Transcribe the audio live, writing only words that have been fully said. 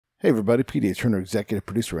Hey everybody, P.D. Turner, executive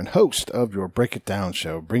producer and host of your Break It Down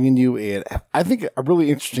show, bringing you I think a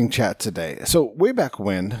really interesting chat today. So way back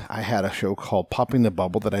when, I had a show called Popping the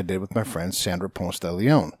Bubble that I did with my friend Sandra Ponce De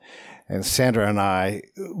Leon. And Sandra and I,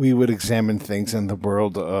 we would examine things in the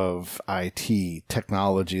world of IT,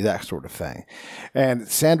 technology, that sort of thing. And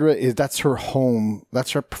Sandra, that's her home,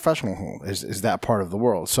 that's her professional home, is that part of the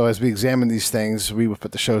world. So as we examine these things, we would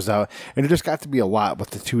put the shows out, and it just got to be a lot with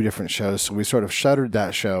the two different shows. So we sort of shuttered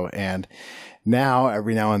that show, and now,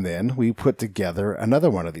 every now and then, we put together another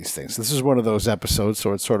one of these things. This is one of those episodes,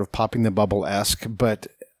 so it's sort of Popping the Bubble-esque, but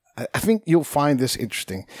I think you'll find this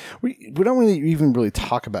interesting. We don't even really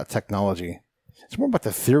talk about technology. It's more about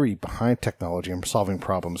the theory behind technology and solving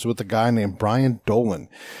problems with a guy named Brian Dolan,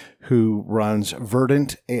 who runs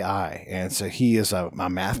Verdant.ai. And so he is a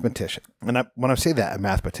mathematician. And when I say that, a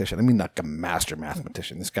mathematician, I mean like a master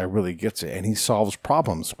mathematician. This guy really gets it. And he solves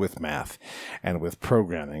problems with math and with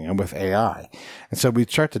programming and with AI. And so we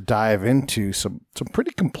start to dive into some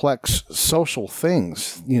pretty complex social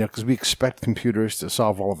things, because we expect computers to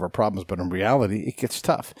solve all of our problems. But in reality, it gets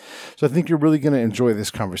tough. So I think you're really going to enjoy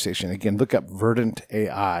this conversation. Again, look up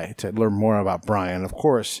Verdant.ai to learn more about Brian. Of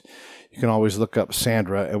course, you can always look up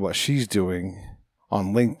Sandra and what she's doing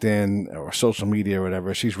on LinkedIn or social media or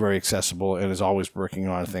whatever. She's very accessible and is always working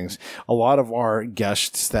on things. A lot of our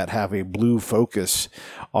guests that have a blue focus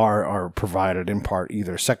are provided in part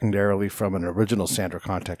either secondarily from an original Sandra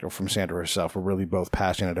contact or from Sandra herself. We're really both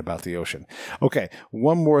passionate about the ocean. Okay,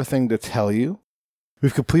 one more thing to tell you.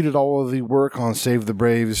 We've completed all of the work on Save the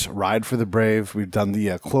Braves, Ride for the Brave. We've done the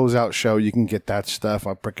closeout show. You can get that stuff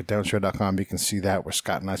on breakitdownshow.com. You can see that where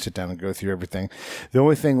Scott and I sit down and go through everything. The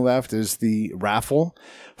only thing left is the raffle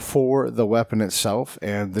for the weapon itself,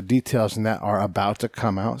 and the details in that are about to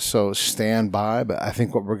come out, so stand by. But I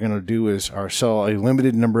think what we're going to do is sell a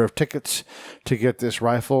limited number of tickets to get this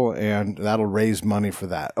rifle, and that'll raise money for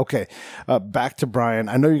that. Okay, back to Brian.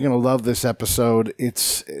 I know you're going to love this episode.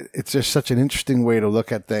 It's just such an interesting way to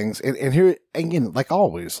look at things. And here, again, like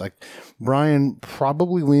always, Brian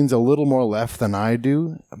probably leans a little more left than I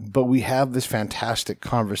do, but we have this fantastic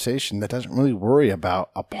conversation that doesn't really worry about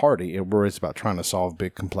a party. It worries about trying to solve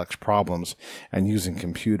big, complex problems and using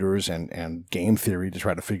computers and game theory to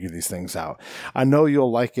try to figure these things out. I know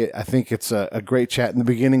you'll like it. I think it's a great chat in the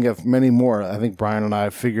beginning of many more. I think Brian and I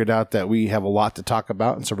have figured out that we have a lot to talk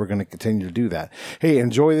about, and so we're going to continue to do that. Hey,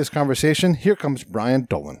 enjoy this conversation. Here comes Brian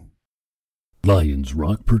Dolan. Lions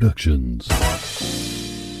Rock Productions.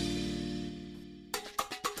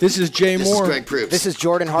 This is Jay Moore. This is Greg Proops. This is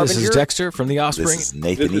Jordan Harbinger. This is Dexter from The Offspring. This is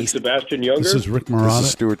Nathan This is East. Sebastian Younger. This is Rick Marotta. This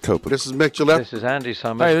is Stuart Copeland. This is Mick Gillette. This is Andy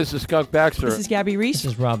Summers. Hey, this is Skunk Baxter. This is Gabby Reese.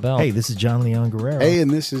 This is Rob Bell. Hey, this is John Leon Guerrero. Hey,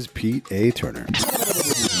 and this is Pete A. Turner.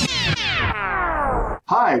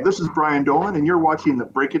 Hi, this is Brian Dolan, and you're watching the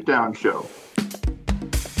Break It Down show.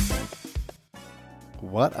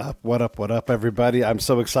 What up, everybody? I'm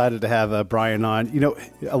so excited to have Brian on.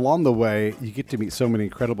 Along the way, you get to meet so many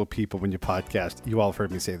incredible people when you podcast. You all have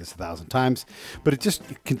heard me say this 1,000 times, but it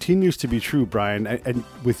continues to be true, Brian. And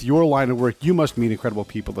with your line of work, you must meet incredible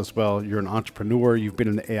people as well. You're an entrepreneur. You've been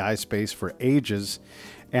in the AI space for ages.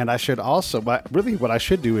 And I should also, really what I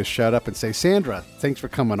should do is shut up and say, Sandra, thanks for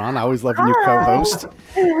coming on. I always love you co-host.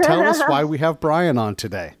 Tell us why we have Brian on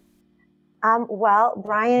today. Well,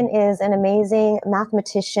 Brian is an amazing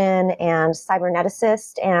mathematician and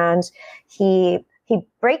cyberneticist, and he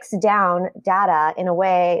breaks down data in a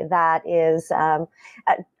way that is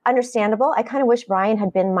understandable. I kind of wish Brian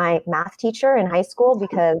had been my math teacher in high school,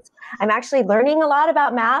 because I'm actually learning a lot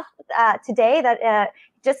about math today that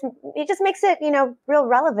it just makes it, real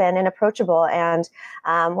relevant and approachable. And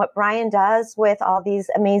what Brian does with all these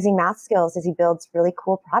amazing math skills is he builds really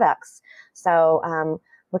cool products. So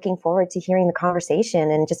looking forward to hearing the conversation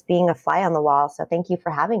and just being a fly on the wall. So thank you for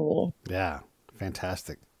having me. Yeah,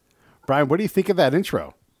 fantastic. Brian, what do you think of that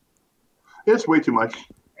intro? It's way too much.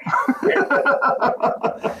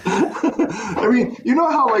 I mean, you know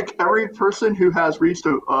how every person who has reached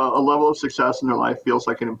a level of success in their life feels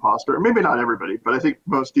like an imposter? Maybe not everybody, but I think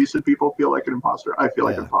most decent people feel like an imposter. I feel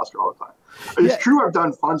like an imposter all the time. It's true, I've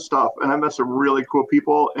done fun stuff, and I met some really cool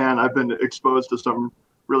people, and I've been exposed to some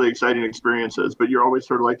really exciting experiences, but you're always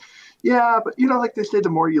sort of but they say, the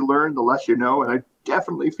more you learn, the less you know. And I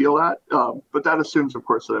definitely feel that. But that assumes, of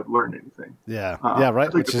course, that I've learned anything. Yeah.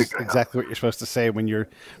 Right. Which is exactly what you're supposed to say when you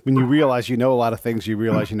realize you know a lot of things, you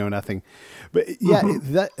realize you know nothing. But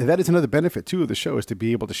that is another benefit too of the show, is to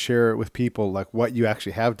be able to share with people what you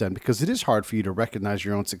actually have done, because it is hard for you to recognize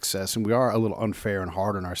your own success. And we are a little unfair and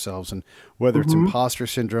hard on ourselves. And whether it's imposter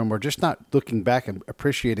syndrome or just not looking back and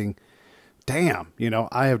appreciating damn,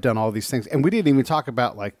 I have done all these things. And we didn't even talk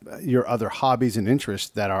about like your other hobbies and interests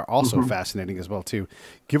that are also fascinating as well too.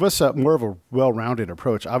 Give us more of a well-rounded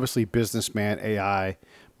approach. Obviously businessman, AI,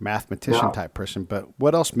 mathematician type person, but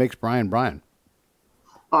what else makes Brian Brian?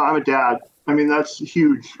 I'm a dad. I mean, that's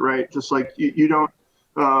huge, right? Just like you don't,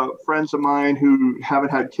 friends of mine who haven't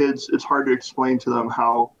had kids, it's hard to explain to them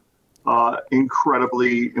how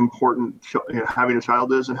incredibly important having a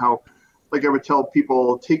child is, and how, like I would tell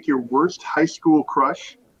people, take your worst high school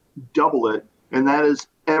crush, double it, and that is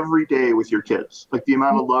every day with your kids. Like the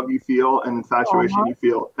amount of love you feel and infatuation you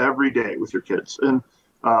feel every day with your kids. And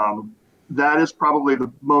that is probably the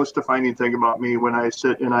most defining thing about me when I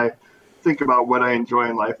sit and I think about what I enjoy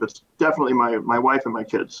in life. It's definitely my wife and my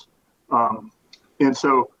kids. And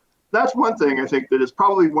so that's one thing I think that is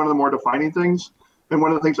probably one of the more defining things. And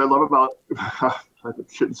one of the things I love about, I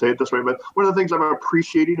shouldn't say it this way, but one of the things I'm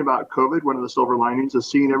appreciating about COVID, one of the silver linings, is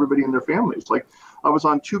seeing everybody and their families. Like I was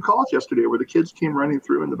on 2 calls yesterday where the kids came running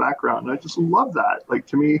through in the background. And I just love that. Like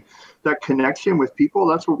to me, that connection with people,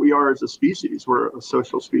 that's what we are as a species. We're a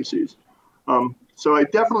social species. So I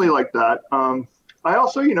definitely like that. I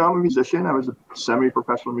also, I'm a musician. I was a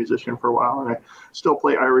semi-professional musician for a while, and I still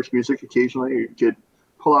play Irish music occasionally.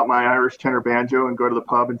 Pull out my Irish tenor banjo and go to the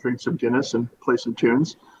pub and drink some Guinness and play some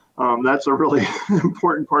tunes. That's a really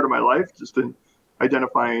important part of my life, just in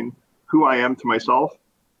identifying who I am to myself.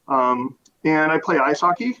 And I play ice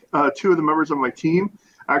hockey. 2 of the members of my team,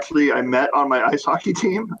 actually, I met on my ice hockey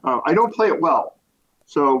team. I don't play it well.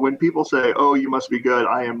 So when people say, oh, you must be good,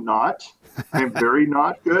 I am not. I am very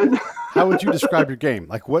not good. How would you describe your game?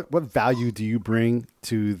 Like what value do you bring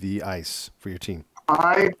to the ice for your team?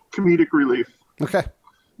 Comedic relief. Okay.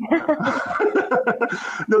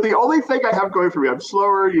 No, the only thing I have going for me, I'm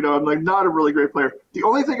slower, I'm like not a really great player. The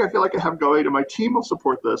only thing I feel like I have going, and my team will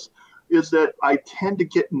support this, is that I tend to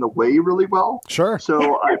get in the way really well. Sure.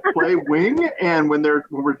 So I play wing, and when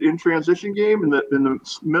we're in transition game in the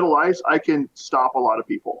middle ice, I can stop a lot of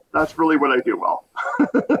people. That's really what I do well.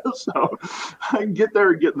 So I can get there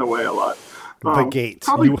and get in the way a lot. The gate.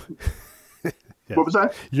 Probably, Yeah. What was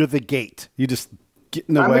that? You're the gate. You just get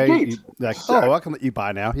in the way. The gate. I can let you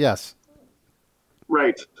by now. Yes.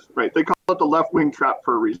 Right. They call it the left wing trap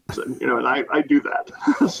for a reason, and I do that.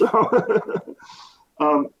 So.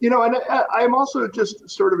 And I'm also just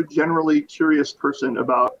sort of a generally curious person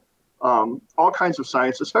about all kinds of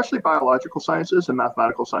science, especially biological sciences and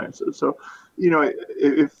mathematical sciences. So,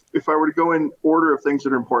 if I were to go in order of things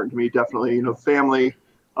that are important to me, definitely, family,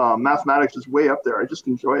 mathematics is way up there. I just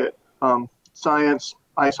enjoy it. Science,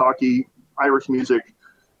 ice hockey, Irish music,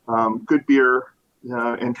 good beer,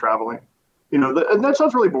 and traveling. And that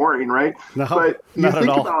sounds really boring, right? No, but you not think at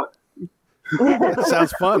all. about. It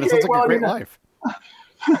sounds fun. It sounds like a great life.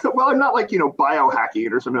 Well, I'm not like,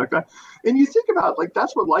 biohacking or something like that. And you think about like,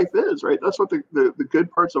 that's what life is, right? That's what the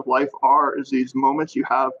good parts of life are, is these moments you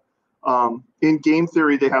have. In game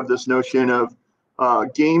theory, they have this notion of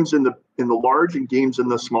games in the large and games in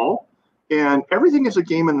the small. And everything is a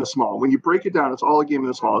game in the small. When you break it down, it's all a game in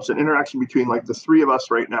the small. It's an interaction between like the 3 of us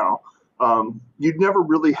right now. You'd never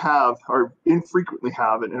really have, or infrequently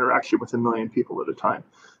have, an interaction with 1 million people at a time.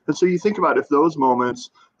 And so you think about, if those moments,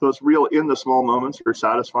 those real in the small moments, are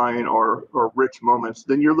satisfying or rich moments,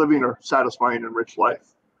 then you're living a satisfying and rich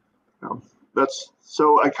life. That's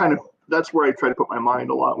where I try to put my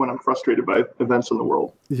mind a lot when I'm frustrated by events in the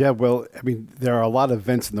world. Yeah, well, I mean, there are a lot of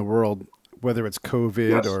events in the world, whether it's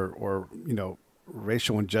COVID or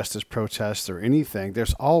racial injustice protests or anything.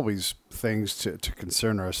 There's always things to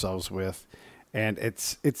concern ourselves with. And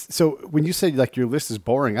it's so when you say like your list is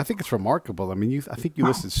boring, I think it's remarkable. I mean, I think you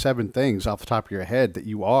listed 7 things off the top of your head that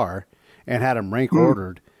you are, and had them rank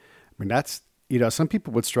ordered. I mean, that's, some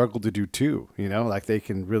people would struggle to do 2, like they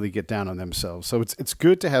can really get down on themselves. So it's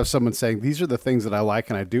good to have someone saying, these are the things that I like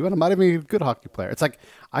and I do, and I'm not even a good hockey player. It's like,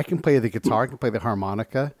 I can play the guitar, I can play the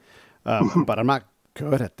harmonica, but I'm not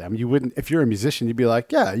good at them. You wouldn't, if you're a musician, you'd be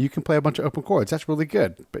like, yeah, you can play a bunch of open chords. That's really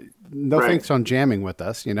good. But no thanks on jamming with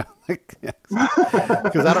us, because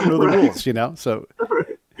I don't know the rules, so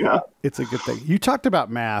yeah, it's a good thing. You talked about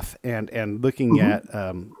math and looking at,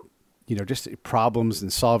 just problems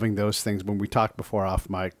and solving those things when we talked before off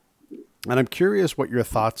mic. And I'm curious what your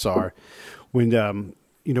thoughts are when,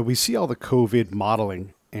 we see all the COVID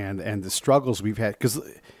modeling and the struggles we've had, because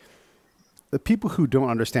the people who don't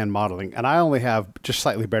understand modeling, and I only have just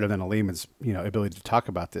slightly better than a layman's, ability to talk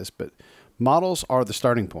about this, but models are the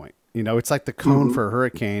starting point. It's like the cone for a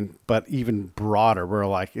hurricane, but even broader. We're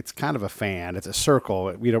like, it's kind of a fan. It's a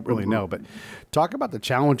circle. We don't really know. But talk about the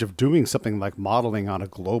challenge of doing something like modeling on a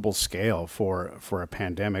global scale for a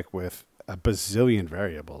pandemic with a bazillion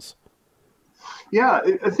variables. Yeah,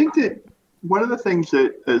 I think that one of the things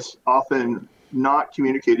that is often not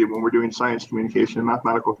communicated when we're doing science communication and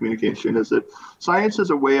mathematical communication is that science is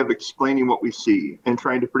a way of explaining what we see and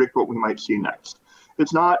trying to predict what we might see next.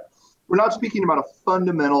 We're not speaking about a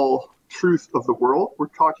fundamental truth of the world. We're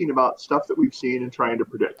talking about stuff that we've seen and trying to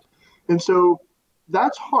predict. And so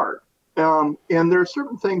that's hard. And there are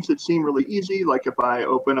certain things that seem really easy, like if I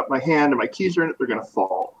open up my hand and my keys are in it, they're going to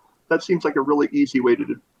fall. That seems like a really easy way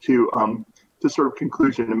to sort of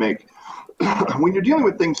conclusion to make. When you're dealing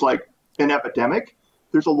with things like an epidemic,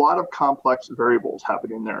 there's a lot of complex variables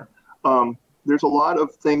happening there. There's a lot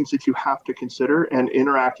of things that you have to consider and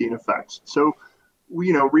interacting effects. So,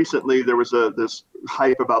 recently there was this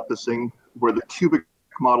hype about this thing where the cubic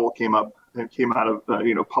model came up and came out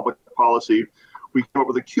of public policy. We came up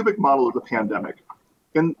with a cubic model of the pandemic.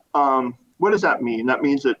 And what does that mean? That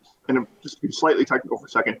means that, and just to be slightly technical for a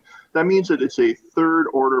second, that means that it's a third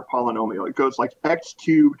order polynomial. It goes like x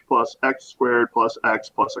cubed plus x squared plus x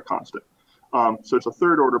plus a constant. So it's a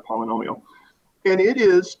third order polynomial. And it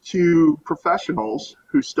is, to professionals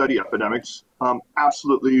who study epidemics,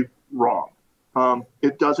 absolutely wrong.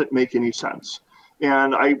 It doesn't make any sense.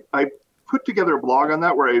 And I put together a blog on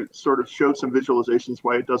that where I sort of showed some visualizations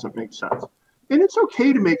why it doesn't make sense. And it's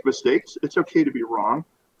okay to make mistakes. It's okay to be wrong.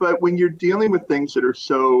 But when you're dealing with things that are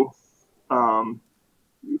so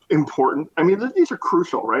important, I mean, these are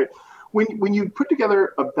crucial, right? When you put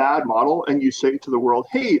together a bad model and you say to the world,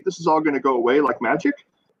 hey, this is all going to go away like magic,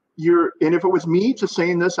 and if it was me just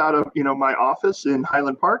saying this out of my office in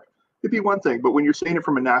Highland Park, it'd be one thing. But when you're saying it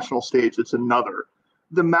from a national stage, it's another.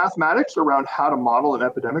 The mathematics around how to model an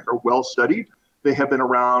epidemic are well studied. They have been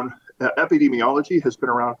around. Epidemiology has been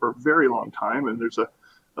around for a very long time, and there's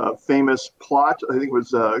a famous plot. I think it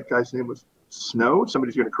was a guy's name was Snow.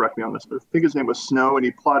 Somebody's going to correct me on this, but I think his name was Snow, and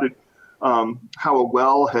he plotted how a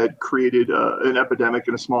well had created an epidemic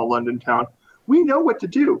in a small London town. We know what to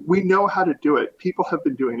do. We know how to do it. People have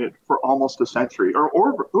been doing it for almost a century or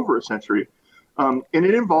over a century, and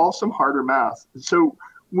it involves some harder math. So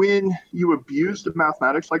when you abuse the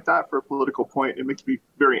mathematics like that for a political point, it makes me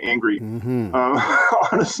very angry,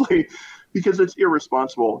 honestly, because it's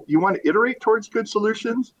irresponsible. You want to iterate towards good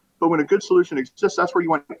solutions, but when a good solution exists, that's where you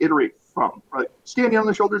want to iterate from, right? Standing on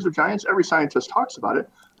the shoulders of giants, every scientist talks about it.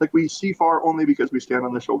 Like, we see far only because we stand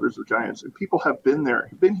on the shoulders of giants. And people have been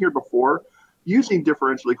here before, using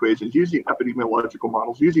differential equations, using epidemiological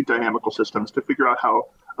models, using dynamical systems to figure out how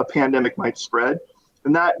a pandemic might spread.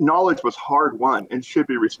 And that knowledge was hard won and should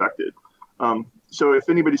be respected. So if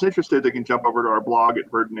anybody's interested, they can jump over to our blog at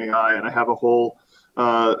Verdant.ai, and I have a whole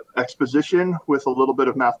exposition with a little bit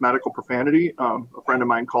of mathematical profanity. A friend of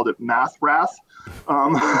mine called it math wrath,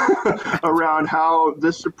 around how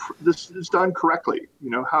this is done correctly.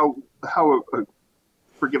 How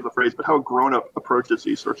forgive the phrase, but how a grown-up approaches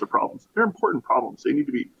these sorts of problems. They're important problems. They need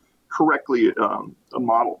to be correctly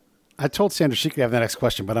modeled. I told Sandra she could have the next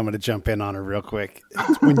question, but I'm going to jump in on her real quick.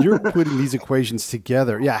 When you're putting these equations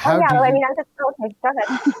together, okay, go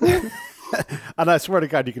ahead. And I swear to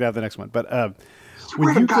God, you could have the next one. But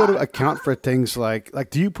when you go to account for things like,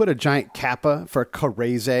 do you put a giant kappa for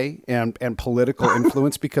Carese and political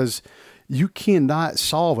influence? Because you cannot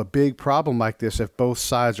solve a big problem like this if both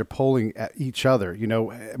sides are pulling at each other.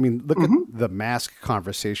 I mean, look at the mask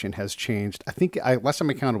conversation has changed. I think last time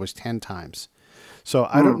I counted was 10 times. So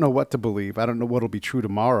I don't know what to believe. I don't know what'll be true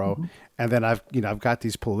tomorrow. And then I've got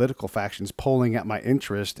these political factions pulling at my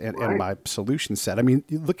interest and my solution set. I mean,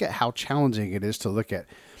 you look at how challenging it is to look at.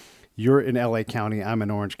 You're in LA County, I'm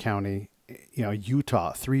in Orange County,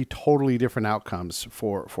 Utah, 3 totally different outcomes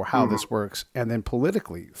for how this works. And then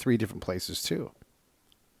politically, 3 different places too.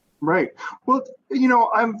 Right. Well,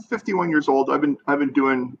 I'm 51 years old. I've been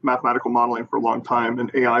doing mathematical modeling for a long time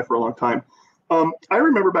and AI for a long time. I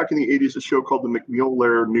remember back in the 80s a show called the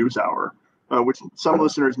McNeil-Lehrer News Hour, which some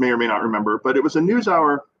listeners may or may not remember, but it was a news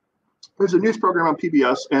hour. It was a news program on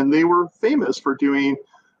PBS, and they were famous for doing,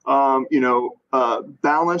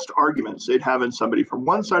 balanced arguments. They'd have in somebody from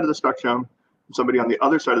one side of the spectrum, somebody on the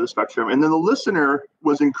other side of the spectrum, and then the listener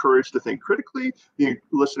was encouraged to think critically. The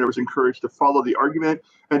listener was encouraged to follow the argument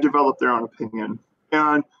and develop their own opinion.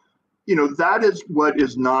 And that is what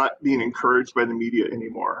is not being encouraged by the media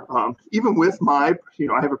anymore. Even with I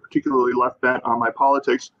have a particularly left bent on my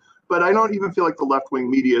politics, but I don't even feel like the left-wing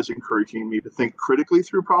media is encouraging me to think critically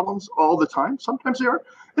through problems all the time. Sometimes they are.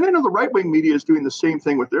 And I know the right-wing media is doing the same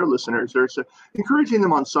thing with their listeners. They're encouraging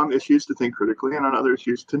them on some issues to think critically and on other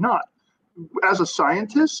issues to not. As a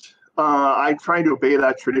scientist, I try to obey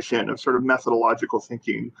that tradition of sort of methodological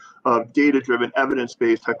thinking, of data-driven,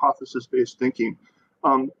 evidence-based, hypothesis-based thinking.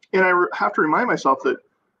 And I have to remind myself that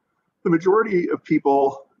The majority of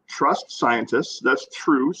people trust scientists. That's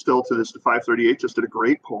true still to this. 538 just did a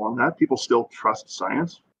great poll on that. People still trust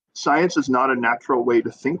science. Science is not a natural way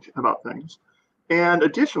to think about things. And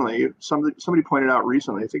additionally, somebody pointed out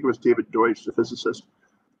recently, I think it was David Deutsch, the physicist,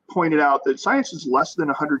 pointed out that science is less than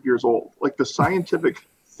 100 years old. Like the scientific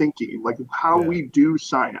thinking, like how we do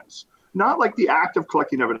science, not like the act of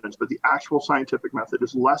collecting evidence, but the actual scientific method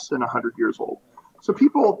is less than 100 years old. So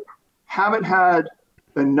people haven't had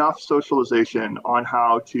enough socialization on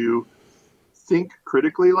how to think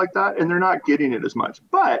critically like that, and they're not getting it as much.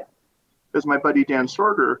 But as my buddy Dan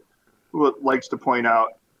Sorger likes to point out,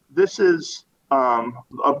 this is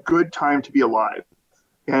a good time to be alive.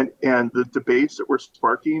 And the debates that we're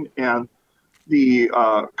sparking and the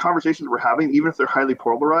conversations we're having, even if they're highly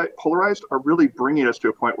polarized, are really bringing us to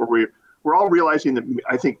a point where we're all realizing that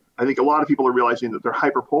I think a lot of people are realizing that they're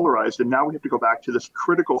hyperpolarized, and now we have to go back to this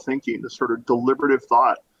critical thinking, this sort of deliberative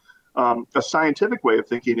thought, a scientific way of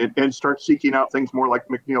thinking, and start seeking out things more like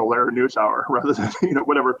McNeil Lehrer NewsHour rather than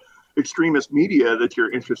whatever extremist media that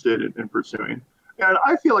you're interested in pursuing. And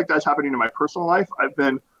I feel like that's happening in my personal life. I've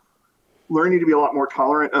been learning to be a lot more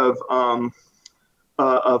tolerant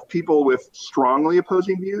of people with strongly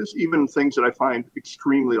opposing views, even things that I find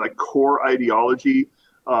extremely like core ideology,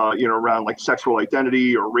 around like sexual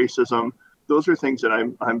identity or racism. Those are things that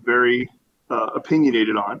I'm very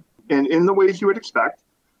opinionated on, and in the ways you would expect,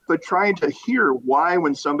 but trying to hear why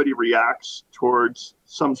when somebody reacts towards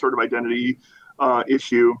some sort of identity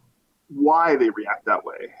issue, why they react that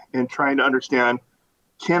way, and trying to understand,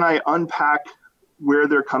 can I unpack where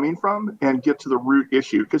they're coming from and get to the root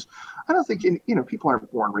issue? Because I don't think, people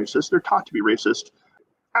aren't born racist. They're taught to be racist.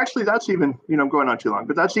 Actually, that's even, I'm going on too long,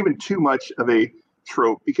 but that's even too much of a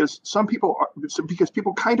trope, because because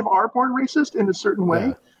people kind of are born racist in a certain way.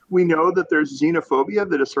 Yeah. We know that there's xenophobia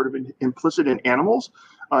that is sort of implicit in animals,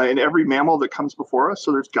 in every mammal that comes before us.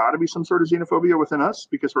 So there's got to be some sort of xenophobia within us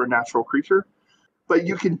because we're a natural creature. But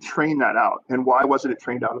you can train that out. And why wasn't it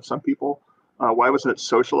trained out of some people? Why wasn't it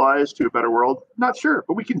socialized to a better world? Not sure,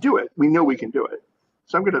 but we can do it. We know we can do it.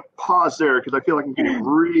 So I'm going to pause there because I feel like I'm getting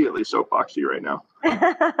really soapboxy right now.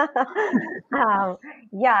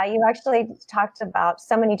 You actually talked about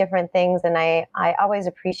so many different things, and I always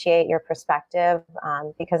appreciate your perspective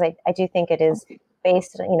because I do think it is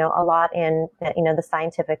based, a lot in, the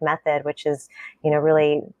scientific method, which is,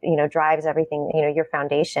 really, drives everything, your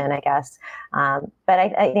foundation, I guess. But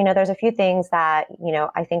I there's a few things that,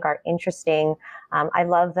 I think are interesting. I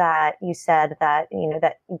love that you said that,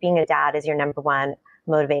 that being a dad is your number one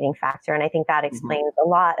motivating factor. And I think that explains a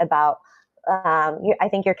lot about, I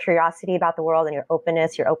think your curiosity about the world and your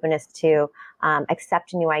openness to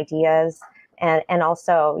accept new ideas, and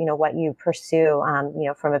also, what you pursue,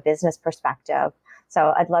 from a business perspective.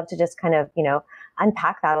 So I'd love to just kind of,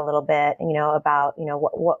 unpack that a little bit, about,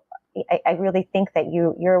 what I really think that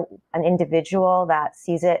you're an individual that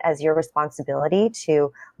sees it as your responsibility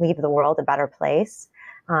to leave the world a better place.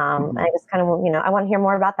 I just kind of, I want to hear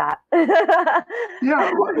more about that.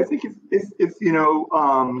 Yeah, well, I think if you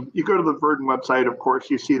go to the Verdant website, of course,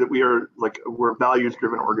 you see that we're a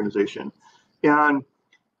values-driven organization. And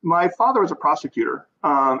my father was a prosecutor,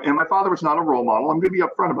 and my father was not a role model. I'm going to be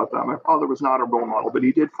upfront about that. My father was not a role model, but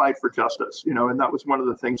he did fight for justice, and that was one of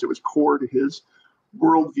the things that was core to his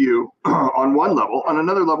worldview on one level. On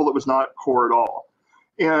another level, it was not core at all.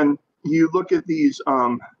 And you look at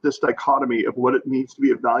this dichotomy of what it means to be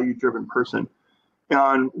a value-driven person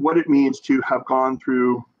and what it means to have gone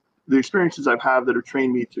through the experiences I've had that have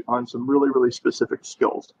trained me on some really, really specific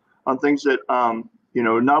skills, on things that,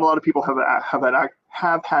 not a lot of people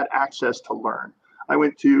have had access to learn. I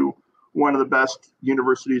went to one of the best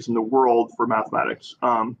universities in the world for mathematics.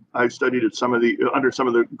 I've studied at under some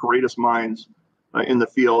of the greatest minds in the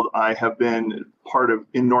field. I have been part of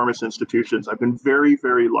enormous institutions. I've been very,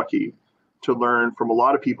 very lucky to learn from a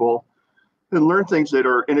lot of people and learn things that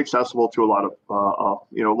are inaccessible to a lot of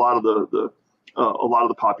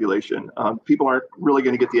the population. People aren't really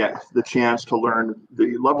going to get the chance to learn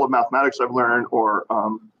the level of mathematics I've learned, or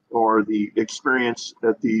the experience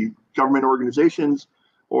at the government organizations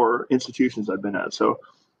or institutions I've been at. So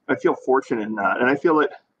I feel fortunate in that, and I feel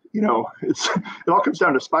that it all comes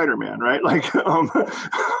down to Spider-Man, right? Like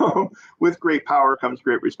with great power comes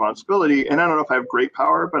great responsibility. And I don't know if I have great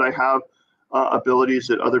power, but I have abilities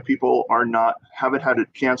that other people haven't had a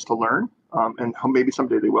chance to learn. And maybe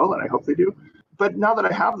someday they will, and I hope they do. But now that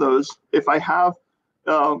I have those, if I have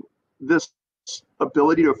this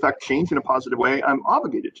ability to affect change in a positive way, I'm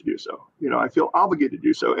obligated to do so. I feel obligated to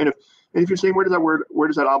do so. And if you're saying, where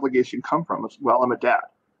does that obligation come from? Well, I'm a dad,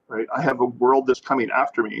 right? I have a world that's coming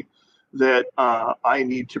after me that I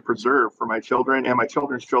need to preserve for my children and my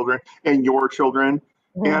children's children and your children.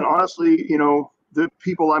 And honestly, the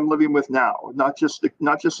people I'm living with now, not just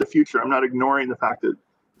the future. I'm not ignoring the fact that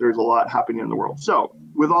there's a lot happening in the world. So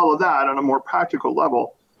with all of that on a more practical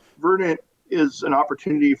level, Verdant is an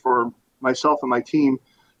opportunity for myself and my team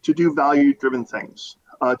to do value-driven things,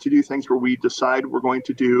 to do things where we decide we're going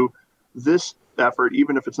to do this effort,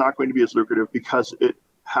 even if it's not going to be as lucrative, because it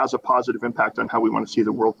has a positive impact on how we want to see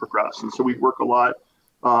the world progress. And so we work a lot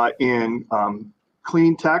in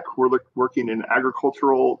clean tech. We're working in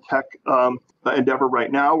agricultural tech endeavor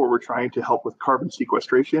right now, where we're trying to help with carbon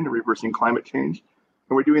sequestration and reversing climate change.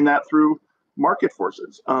 And we're doing that through market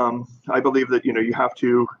forces. I believe that you have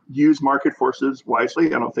to use market forces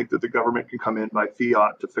wisely. I don't think that the government can come in by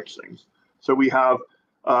fiat to fix things. So we have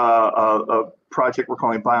a project we're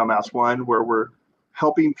calling Biomass One, where we're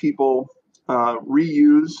helping people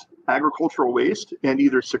reuse agricultural waste and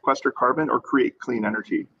either sequester carbon or create clean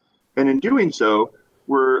energy. And in doing so,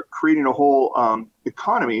 we're creating a whole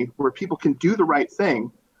economy where people can do the right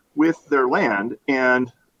thing with their land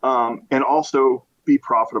and also be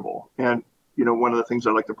profitable. And one of the things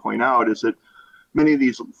I like to point out is that many of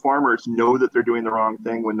these farmers know that they're doing the wrong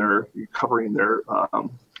thing when they're covering their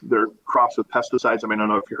crops with pesticides. I mean, I don't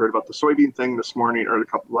know if you heard about the soybean thing this morning or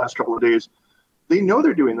the last couple of days. They know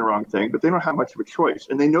they're doing the wrong thing, but they don't have much of a choice.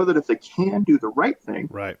 And they know that if they can do the right thing,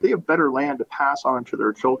 they have better land to pass on to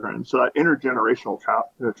their children. So that intergenerational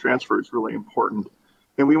transfer is really important.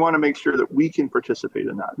 And we want to make sure that we can participate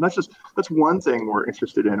in that. And that's one thing we're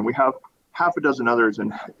interested in. And we have half a dozen others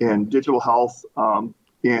in digital health,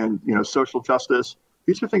 in social justice.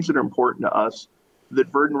 These are things that are important to us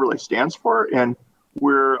that Verdant really stands for. And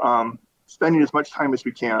we're spending as much time as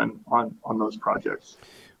we can on those projects.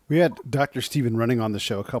 We had Dr. Stephen Running on the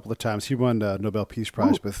show a couple of times. He won the Nobel Peace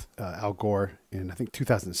Prize with Al Gore in, I think,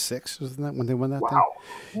 2006. Wasn't that when they won that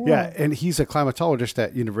thing? Yeah, and he's a climatologist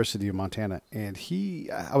at University of Montana. And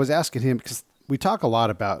I was asking him, because we talk a lot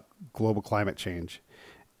about global climate change.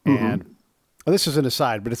 And this is an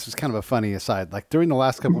aside, but it's kind of a funny aside. Like during the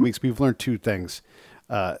last couple of weeks, we've learned two things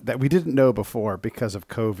that we didn't know before because of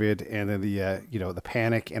COVID and then the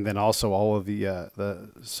panic, and then also all of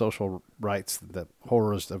the social rights, the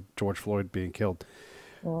horrors of George Floyd being killed.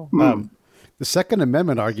 The Second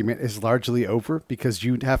Amendment argument is largely over because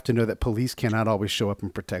you have to know that police cannot always show up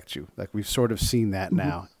and protect you. Like we've sort of seen that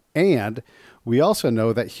now. And we also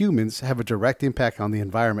know that humans have a direct impact on the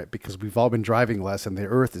environment because we've all been driving less and the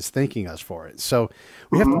earth is thanking us for it. So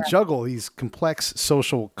we have to juggle these complex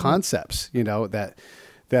social concepts,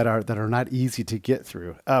 that are not easy to get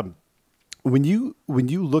through. When you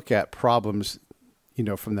look at problems,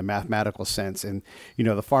 from the mathematical sense, and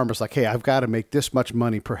the farmer's like, hey, I've got to make this much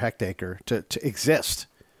money per hectare to exist,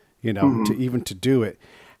 to do it.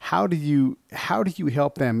 How do you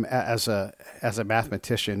help them as a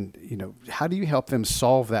mathematician? How do you help them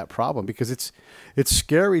solve that problem? Because it's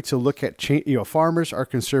scary to look at change. Farmers are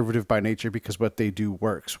conservative by nature because what they do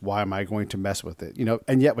works. Why am I going to mess with it?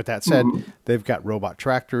 And yet with that said, they've got robot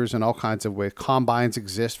tractors and all kinds of ways. Combines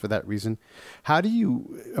exist for that reason. How do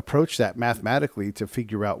you approach that mathematically to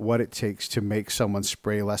figure out what it takes to make someone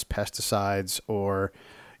spray less pesticides or,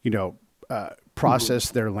 process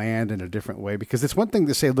their land in a different way? Because it's one thing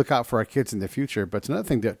to say, look out for our kids in the future, but it's another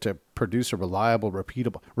thing to produce a reliable and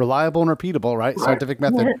repeatable, right? Scientific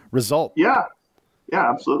method result. Yeah,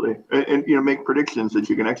 absolutely. And make predictions that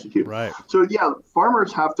you can execute. Right. So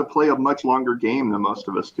farmers have to play a much longer game than most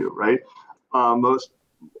of us do, right? Most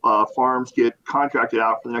farms get contracted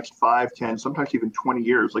out for the next 5, 10, sometimes even 20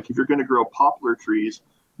 years. Like if you're going to grow poplar trees,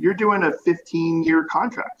 you're doing a 15-year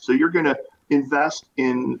contract. So you're going to invest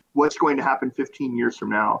in what's going to happen 15 years from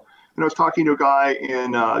now. And I was talking to a guy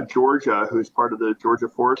in Georgia who's part of the Georgia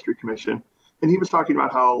Forestry Commission, and he was talking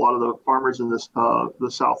about how a lot of the farmers in this the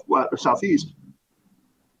Southwest or Southeast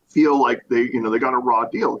feel like they got a raw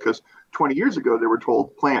deal because 20 years ago they were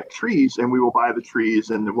told plant trees and we will buy the trees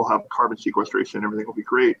and we'll have carbon sequestration and everything will be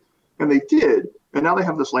great. And they did, and now they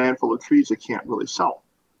have this land full of trees they can't really sell.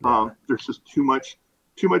 There's just too much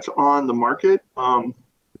on the market.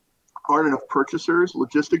 Aren't enough purchasers.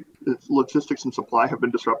 Logistics and supply have been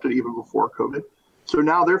disrupted even before COVID. So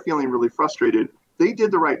now they're feeling really frustrated. They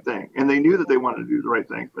did the right thing and they knew that they wanted to do the right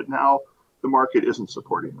thing, but now the market isn't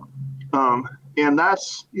supporting them. And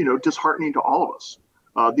that's, disheartening to all of us.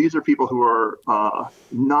 These are people who are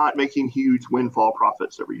not making huge windfall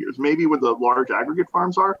profits every year. Maybe with the large aggregate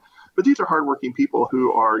farms are, but these are hardworking people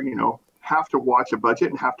who are, have to watch a budget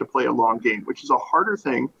and have to play a long game, which is a harder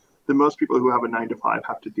thing than most people who have a 9-to-5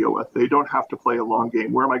 have to deal with. They don't have to play a long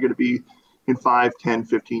game. Where am I going to be in 5, 10,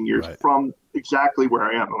 15 years from exactly where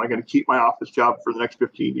I am. Am I going to keep my office job for the next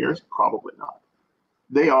 15 years? Probably not.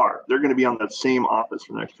 They're going to be on that same office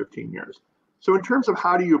for the next 15 years. So in terms of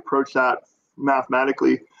how do you approach that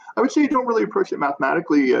mathematically, I would say you don't really approach it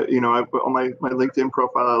mathematically. On my LinkedIn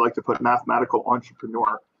profile, I like to put mathematical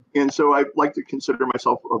entrepreneur. And so I like to consider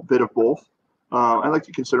myself a bit of both. I like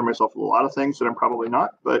to consider myself a lot of things that I'm probably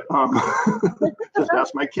not, but just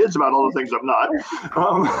ask my kids about all the things I'm not.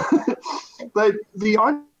 But the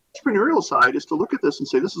entrepreneurial side is to look at this and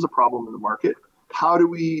say, this is a problem in the market. How do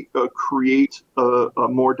we create a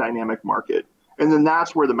more dynamic market? And then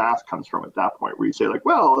that's where the math comes from at that point, where you say like,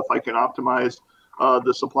 well, if I can optimize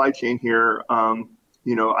the supply chain here,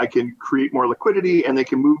 I can create more liquidity, and they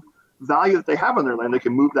can move value that they have on their land. They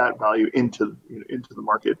can move that value into the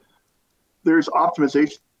market. There's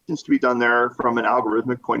optimizations to be done there from an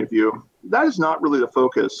algorithmic point of view. That is not really the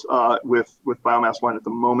focus with Biomass One at the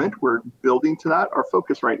moment. We're building to that. Our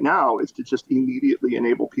focus right now is to just immediately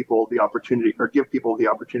enable people the opportunity, or give people the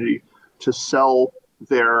opportunity to sell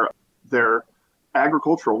their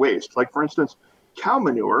agricultural waste. Like, for instance, cow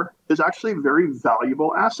manure is actually a very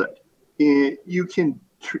valuable asset. You can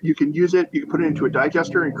use it, you can put it into a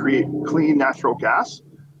digester and create clean natural gas.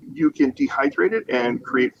 You can dehydrate it and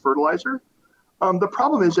create fertilizer. The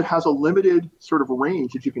problem is it has a limited sort of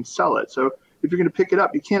range that you can sell it. So if you're going to pick it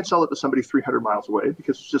up, you can't sell it to somebody 300 miles away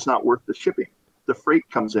because it's just not worth the shipping. The freight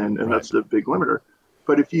comes in, and that's the big limiter.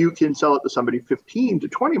 But if you can sell it to somebody 15 to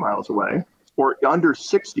 20 miles away, or under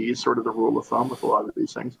 60 is sort of the rule of thumb with a lot of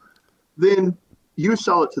these things, then you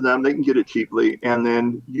sell it to them, they can get it cheaply, and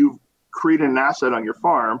then you've created an asset on your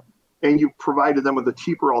farm, and you've provided them with a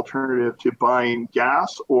cheaper alternative to buying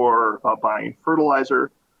gas or buying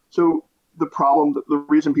fertilizer. So the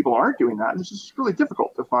reason people aren't doing that is it's really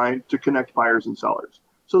difficult to connect buyers and sellers.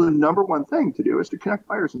 So the number one thing to do is to connect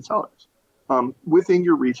buyers and sellers within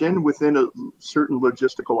your region, within a certain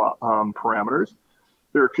logistical parameters.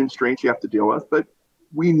 There are constraints you have to deal with, but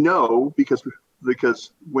we know because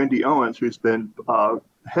Wendy Owens, who's been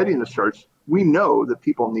heading this charge, we know that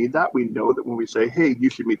people need that. We know that when we say, hey, you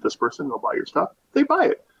should meet this person, they'll buy your stuff, they buy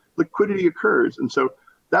it. Liquidity occurs. And so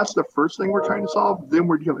that's the first thing we're trying to solve. Then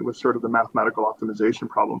we're dealing with sort of the mathematical optimization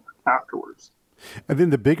problem afterwards. And then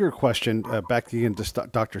the bigger question, back again to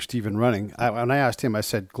Dr. Stephen Running, when I asked him, I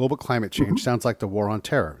said, global climate change sounds like the war on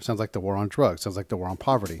terror, sounds like the war on drugs, sounds like the war on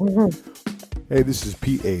poverty. Hey, this is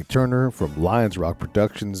Pete A. Turner from Lions Rock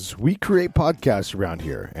Productions. We create podcasts around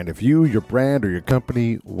here, and if you, your brand, or your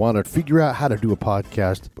company want to figure out how to do a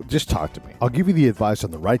podcast, just talk to me. I'll give you the advice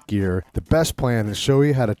on the right gear, the best plan, and show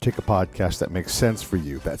you how to take a podcast that makes sense for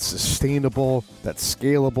you, that's sustainable, that's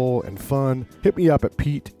scalable, and fun. Hit me up at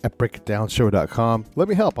pete@breakitdownshow.com. Let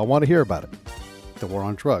me help. I want to hear about it. The war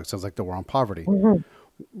on drugs sounds like the war on poverty.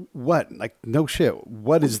 What? Like, no shit.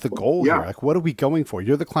 What is the goal here? Like, what are we going for?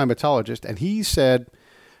 You're the climatologist. And he said,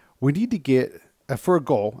 we need to get, for a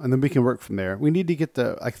goal, and then we can work from there. We need to get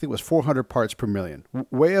I think it was 400 parts per million,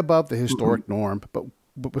 way above the historic norm. But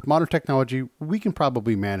with modern technology, we can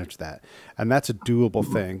probably manage that. And that's a doable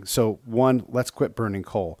thing. So one, let's quit burning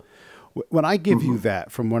coal. When I give you that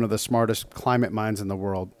from one of the smartest climate minds in the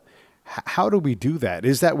world, how do we do that?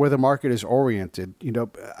 Is that where the market is oriented?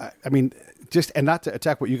 I mean, and not to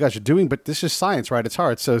attack what you guys are doing, but this is science, right? It's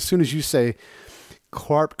hard. So as soon as you say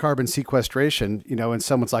carbon sequestration, and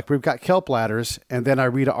someone's like, we've got kelp ladders. And then I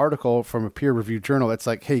read an article from a peer-reviewed journal that's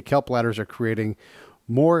like, hey, kelp ladders are creating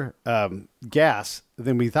more gas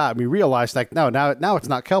than we thought. And we realized like, now it's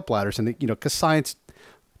not kelp ladders. And, because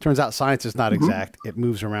turns out science is not exact. It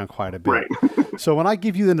moves around quite a bit. Right. So when I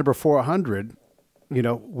give you the number 400,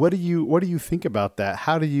 what do you think about that?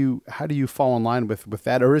 How do you fall in line with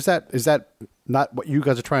that? Or is that not what you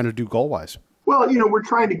guys are trying to do goal wise? Well, we're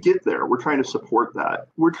trying to get there. We're trying to support that.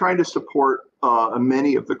 We're trying to support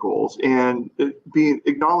many of the goals, and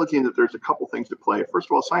acknowledging that there's a couple things to play. First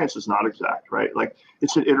of all, science is not exact, right? Like,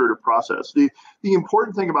 it's an iterative process. The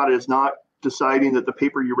important thing about it is not deciding that the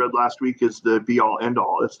paper you read last week is the be all end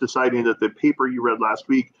all. It's deciding that the paper you read last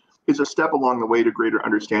week is a step along the way to greater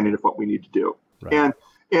understanding of what we need to do. Right.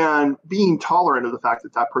 And being tolerant of the fact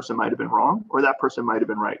that that person might have been wrong, or that person might have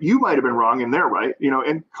been right. You might have been wrong and they're right,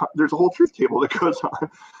 and there's a whole truth table that goes on.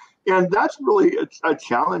 And that's really a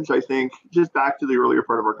challenge, I think, just back to the earlier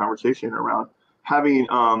part of our conversation around having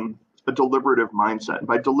a deliberative mindset. And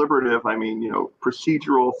by deliberative, I mean,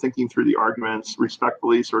 procedural, thinking through the arguments,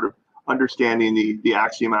 respectfully sort of understanding the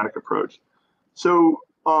axiomatic approach. So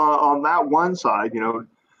on that one side,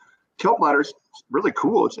 kelp ladders, really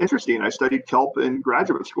cool. It's interesting. I studied kelp in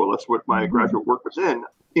graduate school. That's what my graduate work was in.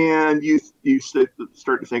 And you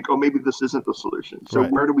start to think, oh, maybe this isn't the solution. So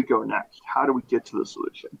where do we go next? How do we get to the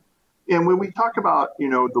solution? And when we talk about,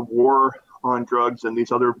 the war on drugs and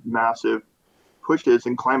these other massive pushes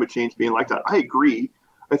and climate change being like that, I agree.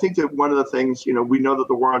 I think that one of the things, we know that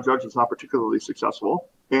the war on drugs was not particularly successful.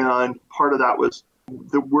 And part of that was,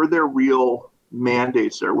 were there real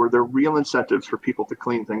mandates there? Were there real incentives for people to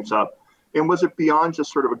clean things up? And was it beyond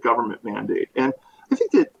just sort of a government mandate? And I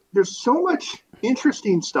think that there's so much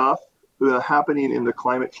interesting stuff happening in the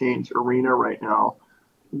climate change arena right now,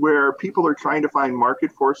 where people are trying to find market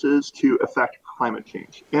forces to affect climate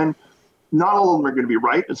change. And not all of them are going to be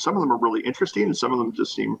right, and some of them are really interesting, and some of them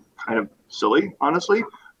just seem kind of silly, honestly.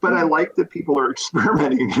 But I like that people are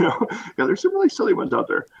experimenting. There's some really silly ones out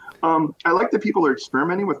there. I like that people are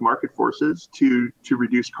experimenting with market forces to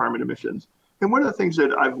reduce carbon emissions. And one of the things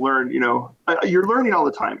that I've learned, you're learning all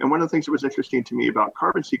the time. And one of the things that was interesting to me about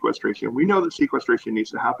carbon sequestration, we know that sequestration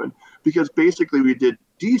needs to happen because basically we did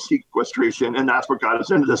de-sequestration, and that's what got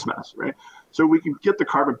us into this mess, right? So we can get the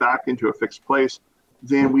carbon back into a fixed place,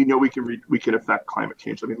 then we know we can affect climate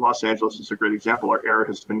change. I mean, Los Angeles is a great example. Our air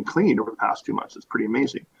has been cleaned over the past 2 months. It's pretty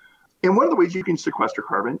amazing. And one of the ways you can sequester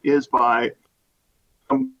carbon is by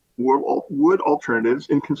wood alternatives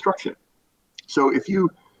in construction. So if you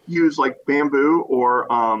use like bamboo or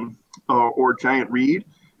giant reed,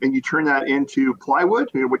 and you turn that into plywood,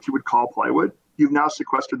 what you would call plywood, you've now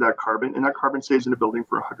sequestered that carbon, and that carbon stays in a building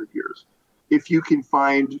for 100 years. If you can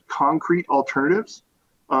find concrete alternatives,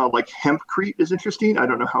 like hempcrete is interesting. I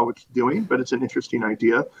don't know how it's doing, but it's an interesting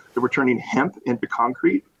idea that we're turning hemp into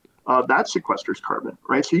concrete. That sequesters carbon,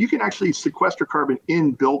 right? So you can actually sequester carbon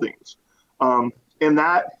in buildings. And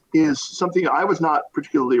that is something I was not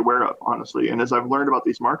particularly aware of, honestly. And as I've learned about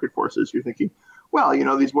these market forces, you're thinking, well,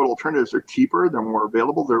 these wood alternatives are cheaper, they're more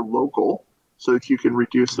available, they're local, so that you can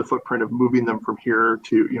reduce the footprint of moving them from here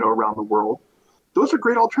to, around the world. Those are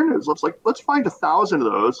great alternatives. Let's find 1,000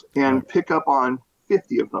 of those and pick up on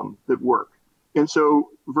 50 of them that work. And so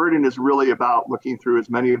Verdant is really about looking through as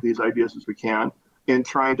many of these ideas as we can and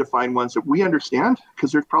trying to find ones that we understand,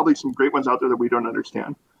 because there's probably some great ones out there that we don't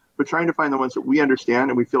understand, but trying to find the ones that we understand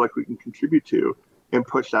and we feel like we can contribute to and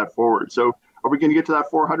push that forward. So are we going to get to that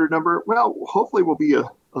 400 number? Well, hopefully we'll be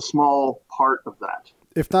a small part of that.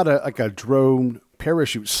 If not like a drone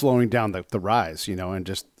parachute slowing down the rise, and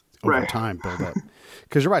just over time build up.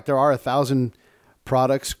 Because you're right, there are 1,000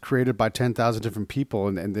 products created by 10,000 different people,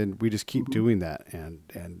 and then we just keep doing that. And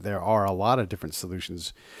there are a lot of different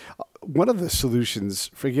solutions. One of the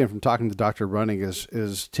solutions, again, from talking to Dr. Running,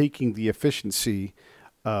 is taking the efficiency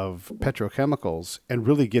of petrochemicals and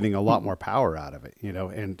really getting a lot more power out of it,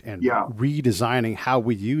 and redesigning how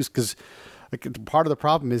we use, because part of the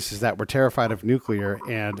problem is that we're terrified of nuclear,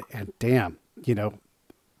 and damn,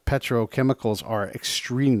 petrochemicals are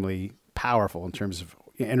extremely powerful in terms of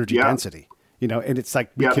energy density, and it's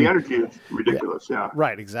like, the energy is ridiculous.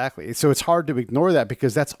 Right. Exactly. So it's hard to ignore that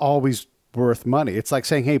because that's always worth money. It's like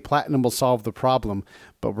saying, hey, platinum will solve the problem,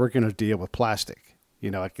 but we're going to deal with plastic.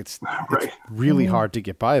 It's really hard to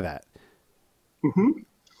get by that. Mm-hmm.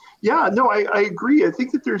 Yeah, no, I agree. I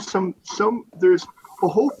think that there's there's a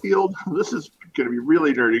whole field. This is going to be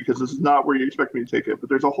really nerdy because this is not where you expect me to take it, but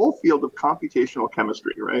there's a whole field of computational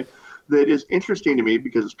chemistry, right? That is interesting to me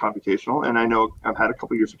because it's computational. And I know I've had a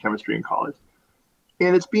couple years of chemistry in college,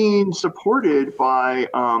 and it's being supported by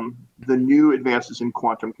the new advances in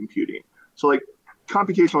quantum computing. So like,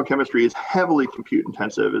 computational chemistry is heavily compute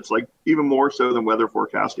intensive. It's like even more so than weather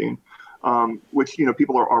forecasting, which,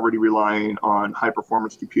 people are already relying on high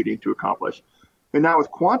performance computing to accomplish. And now with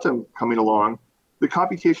quantum coming along, the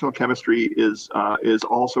computational chemistry is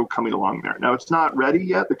also coming along there. Now it's not ready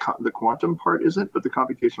yet. The quantum part isn't, but the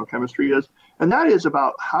computational chemistry is. And that is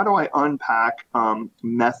about how do I unpack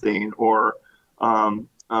methane or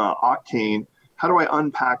octane? How do I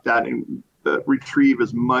unpack that and retrieve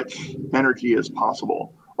as much energy as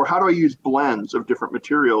possible? Or how do I use blends of different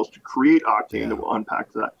materials to create octane that will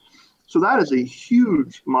unpack that? So that is a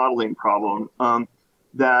huge modeling problem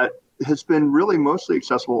that has been really mostly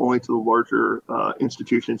accessible only to the larger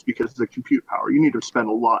institutions because of the compute power. You need to spend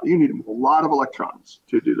you need a lot of electrons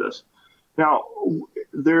to do this. Now,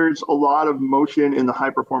 there's a lot of motion in the high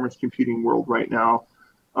performance computing world right now.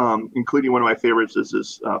 Including one of my favorites is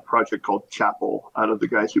this project called Chapel, out of the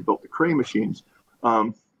guys who built the Cray machines.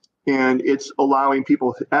 And it's allowing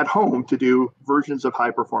people at home to do versions of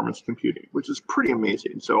high performance computing, which is pretty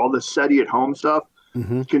amazing. So all the SETI at home stuff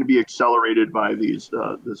can be accelerated by this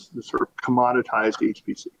sort of commoditized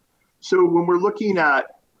HPC. So when we're looking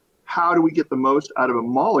at how do we get the most out of a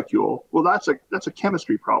molecule, well, that's a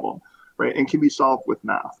chemistry problem. Right, and can be solved with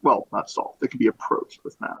math. Well, not solved. It can be approached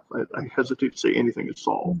with math. I hesitate to say anything is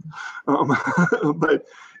solved, but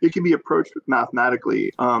it can be approached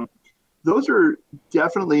mathematically. those are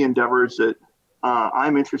definitely endeavors that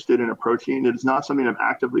I'm interested in approaching. It is not something I'm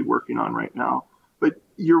actively working on right now. But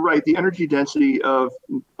you're right, the energy density of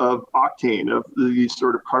octane, of these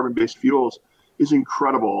sort of carbon-based fuels, is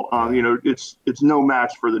incredible. It's no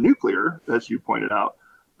match for the nuclear, as you pointed out.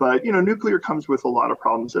 But, nuclear comes with a lot of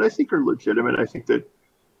problems that I think are legitimate. I think that,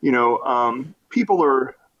 people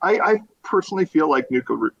are, I personally feel like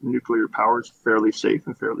nuclear power is fairly safe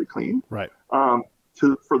and fairly clean. Right.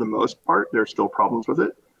 For the most part, there are still problems with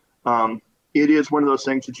it. It is one of those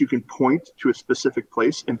things that you can point to a specific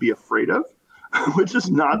place and be afraid of, which is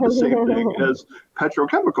not the same thing as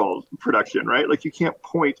petrochemical production, right? Like you can't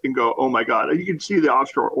point and go, oh my God, you can see the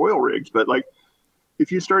offshore oil rigs, but like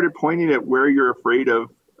if you started pointing at where you're afraid of,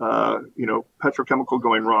 petrochemical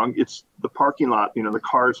going wrong, it's the parking lot, the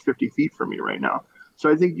car is 50 feet from me right now. So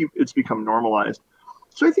I think it's become normalized.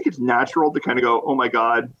 So I think it's natural to kind of go, oh my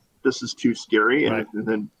God, this is too scary. And, right. and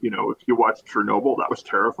then, if you watch Chernobyl, that was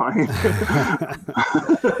terrifying.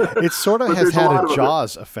 It sort of has had a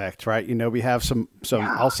Jaws effect, right? We have some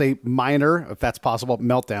I'll say minor, if that's possible,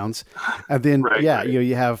 meltdowns. And then,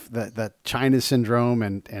 you have the China syndrome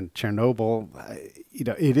and Chernobyl.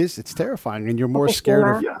 It's terrifying. And you're more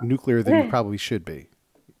scared of nuclear than you probably should be.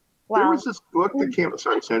 There was this book that came.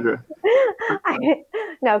 Sorry, Sandra.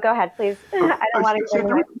 No, go ahead, please. I don't want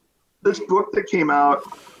to. This book that came out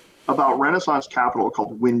about Renaissance capital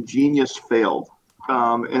called When Genius Failed.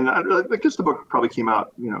 And I guess the book probably came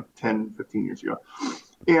out, 10, 15 years ago.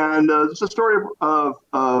 And it's a story of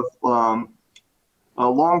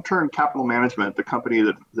long-term capital management, the company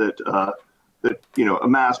that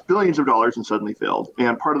amassed billions of dollars and suddenly failed.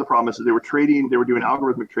 And part of the problem is that they were doing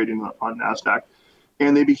algorithmic trading on NASDAQ.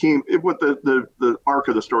 And they became, what the arc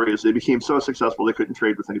of the story is, they became so successful they couldn't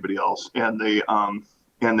trade with anybody else, and they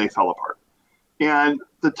fell apart. And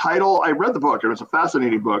the title, I read the book, and it was a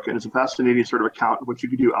fascinating book, and it's a fascinating sort of account of what you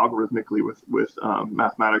could do algorithmically with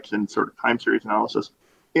mathematics and sort of time series analysis.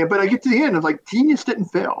 But I get to the end of genius didn't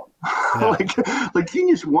fail. Yeah. like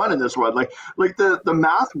genius won in this one. Like the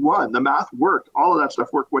math won, the math worked, all of that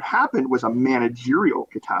stuff worked. What happened was a managerial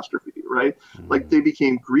catastrophe, right? Mm-hmm. Like they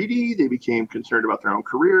became greedy, they became concerned about their own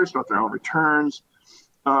careers, about their own returns.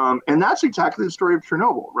 And that's exactly the story of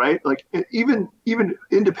Chernobyl, right? Like even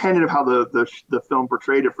independent of how the film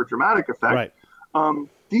portrayed it for dramatic effect, right.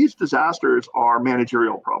 These disasters are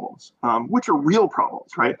managerial problems, which are real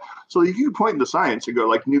problems, right? So you can point in the science and go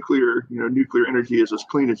nuclear energy is as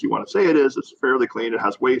clean as you want to say it is. It's fairly clean. It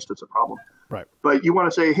has waste. It's a problem. Right. But you want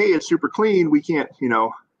to say, hey, it's super clean. We can't,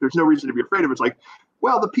 there's no reason to be afraid of it. It's like,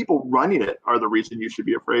 well, the people running it are the reason you should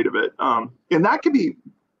be afraid of it. And that can be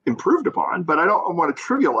improved upon, but I don't want to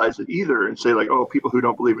trivialize it either and say people who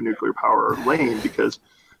don't believe in nuclear power are lame because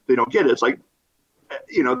they don't get it. It's like,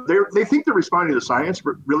 they think they're responding to science,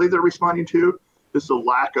 but really they're responding to is the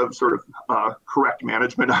lack of sort of correct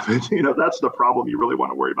management of it. That's the problem you really want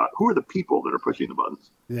to worry about. Who are the people that are pushing the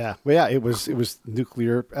buttons? Yeah. Well, yeah, it was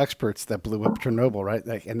nuclear experts that blew up Chernobyl, right?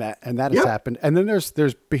 And that has happened. And then there's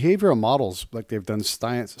behavioral models, like they've done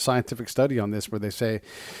scientific study on this, where they say,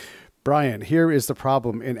 Brian, here is the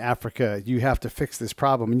problem in Africa. You have to fix this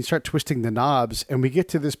problem. And you start twisting the knobs. And we get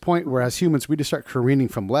to this point where as humans, we just start careening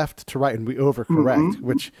from left to right and we overcorrect, mm-hmm.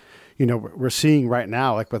 which, we're seeing right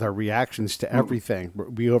now, like with our reactions to everything,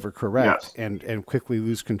 we overcorrect and quickly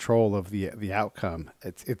lose control of the outcome.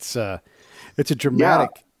 It's a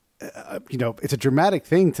dramatic, it's a dramatic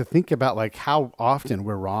thing to think about, like how often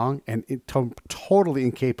we're wrong and totally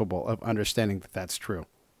incapable of understanding that that's true.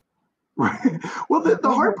 Right. Well, the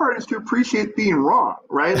hard part is to appreciate being wrong,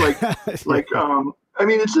 right? It's good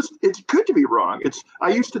to be wrong. I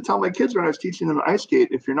used to tell my kids when I was teaching them to ice skate,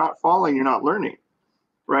 if you're not falling, you're not learning,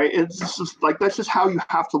 right? It's just that's just how you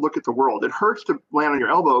have to look at the world. It hurts to land on your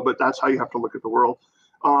elbow, but that's how you have to look at the world.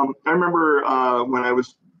 I remember when I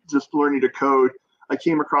was just learning to code, I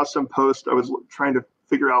came across some post. I was trying to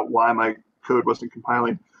figure out why my code wasn't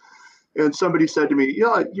compiling. And somebody said to me,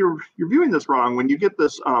 you're viewing this wrong. When you get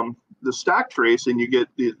this the stack trace and you get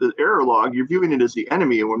the error log, you're viewing it as the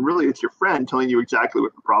enemy, when really it's your friend telling you exactly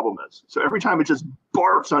what the problem is. So every time it just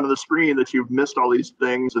barks onto the screen that you've missed all these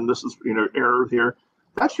things and this is error here,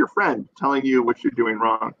 that's your friend telling you what you're doing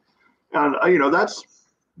wrong. And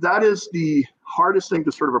that is the hardest thing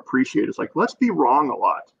to sort of appreciate. It's like, let's be wrong a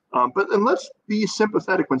lot. But let's be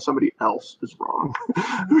sympathetic when somebody else is wrong.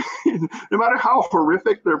 No matter how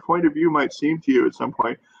horrific their point of view might seem to you at some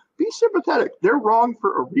point, be sympathetic. They're wrong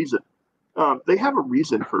for a reason. They have a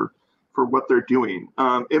reason for what they're doing.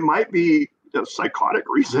 It might be a psychotic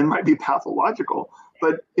reason, might be pathological,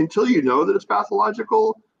 but until you know that it's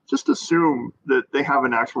pathological, just assume that they have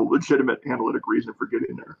an actual legitimate analytic reason for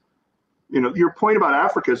getting there. Your point about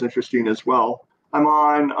Africa is interesting as well. I'm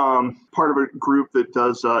on part of a group that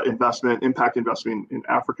does impact investing in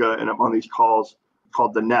Africa, and I'm on these calls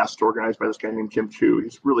called The Nest, organized by this guy named Kim Chu.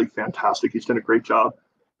 He's really fantastic. He's done a great job.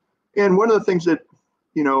 And one of the things that,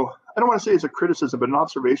 I don't want to say it's a criticism, but an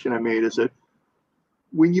observation I made is that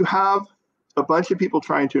when you have a bunch of people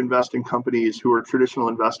trying to invest in companies who are traditional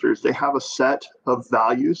investors, they have a set of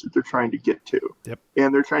values that they're trying to get to. Yep.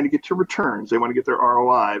 And they're trying to get to returns. They want to get their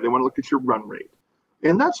ROI. They want to look at your run rate.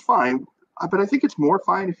 And that's fine. But I think it's more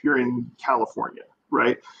fine if you're in California,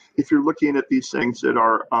 right? If you're looking at these things that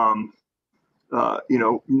are,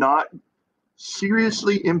 not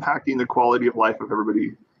seriously impacting the quality of life of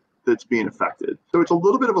everybody that's being affected. So it's a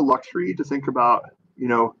little bit of a luxury to think about,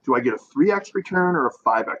 do I get a 3x return or a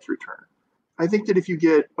 5x return? I think that if you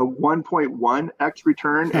get a 1.1x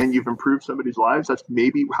return and you've improved somebody's lives, that's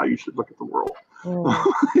maybe how you should look at the world.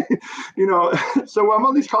 So I'm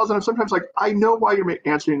on these calls and I'm sometimes like, I know why you're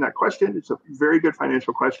answering that question. It's a very good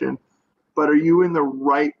financial question, but are you in the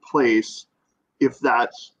right place if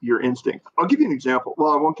that's your instinct? I'll give you an example.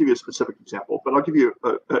 Well, I won't give you a specific example, but I'll give you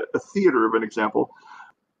a theater of an example.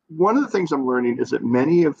 One of the things I'm learning is that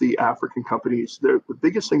many of the African companies, the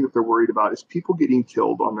biggest thing that they're worried about is people getting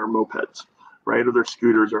killed on their mopeds, right? Or their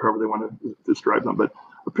scooters, or however they want to describe them. But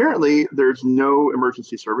apparently there's no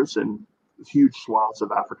emergency service in huge swaths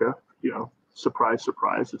of Africa. Surprise,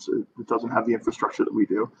 surprise. It doesn't have the infrastructure that we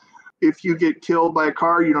do. If you get killed by a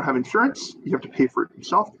car, you don't have insurance. You have to pay for it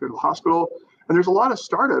yourself to go to the hospital. And there's a lot of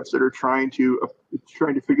startups that are trying to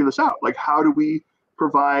figure this out. Like, how do we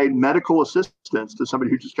provide medical assistance to somebody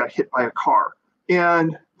who just got hit by a car?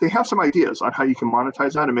 And they have some ideas on how you can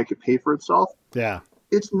monetize that and make it pay for itself. Yeah.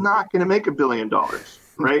 It's not going to make $1 billion,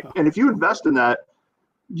 right? And if you invest in that,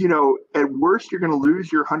 at worst, you're going to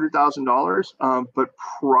lose your $100,000, but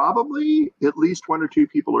probably at least one or two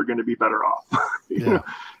people are going to be better off.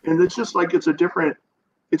 And it's just like, it's a different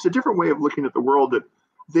way of looking at the world, that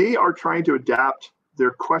they are trying to adapt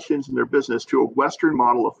their questions in their business to a Western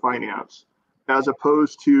model of finance, as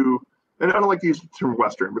opposed to, and I don't like to use the term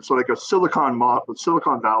Western, but so like a Silicon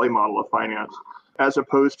Valley model of finance, as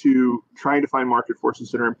opposed to trying to find market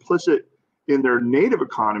forces that are implicit in their native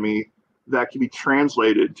economy that can be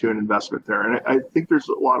translated to an investment there. And I think there's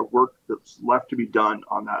a lot of work that's left to be done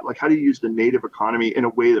on that. Like, how do you use the native economy in a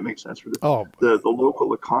way that makes sense for the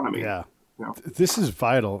local economy? Yeah. This is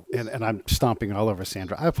vital, and I'm stomping all over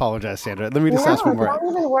Sandra. I apologize, Sandra. Let me just ask one more.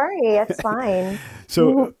 Don't even worry. It's fine.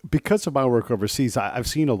 So because of my work overseas, I've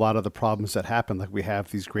seen a lot of the problems that happen. Like, we have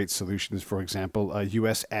these great solutions. For example,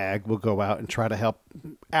 U.S. Ag will go out and try to help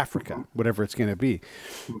Africa, whatever it's going to be.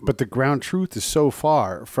 But the ground truth is so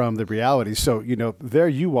far from the reality. So, there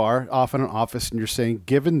you are off in an office and you're saying,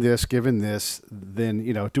 given this,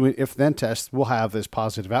 then, doing if-then tests, we'll have this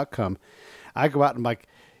positive outcome. I go out and I'm like,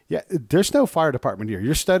 yeah, there's no fire department here.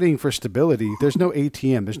 You're studying for stability. There's no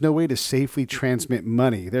ATM. There's no way to safely transmit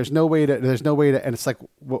money. There's no way to, and it's like,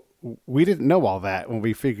 well, we didn't know all that when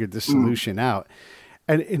we figured the solution out.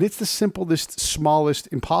 And it's the simplest, smallest,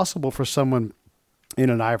 impossible for someone in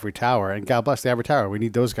an ivory tower. And God bless the ivory tower. We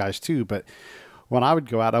need those guys too. But when I would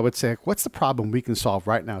go out, I would say, what's the problem we can solve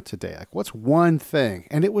right now today? Like, what's one thing?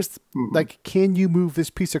 And it was like, can you move this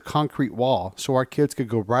piece of concrete wall so our kids could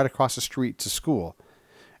go right across the street to school?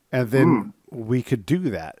 And then we could do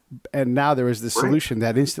that. And now there is this solution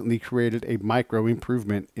that instantly created a micro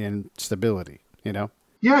improvement in stability,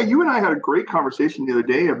 Yeah, you and I had a great conversation the other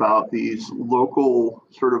day about these local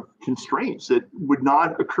sort of constraints that would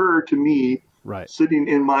not occur to me sitting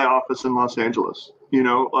in my office in Los Angeles.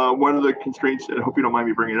 One of the constraints, and I hope you don't mind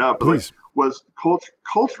me bringing it up, was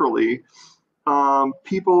culturally,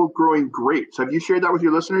 people growing grapes. Have you shared that with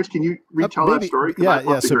your listeners? Can you retell that story?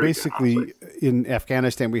 Yeah. So basically, in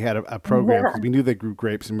Afghanistan, we had a program because we knew they grew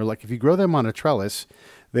grapes, and we're like, if you grow them on a trellis,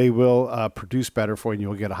 they will produce better for you, and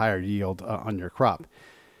you'll get a higher yield on your crop.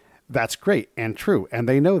 That's great and true, and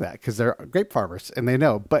they know that because they're grape farmers, and they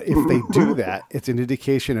know. But if they do that, it's an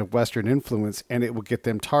indication of Western influence, and it will get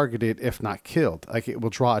them targeted, if not killed. Like, it will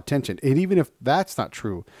draw attention. And even if that's not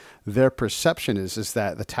true, their perception is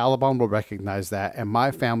that the Taliban will recognize that, and my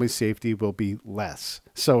family's safety will be less.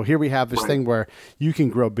 So here we have this thing where you can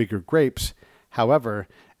grow bigger grapes. However,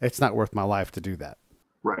 it's not worth my life to do that.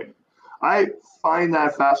 Right. I find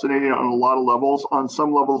that fascinating on a lot of levels, on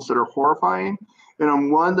some levels that are horrifying. And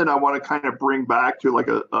on one that I want to kind of bring back to like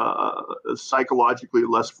a psychologically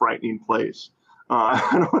less frightening place.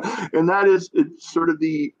 And that is, it's sort of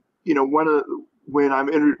the, when I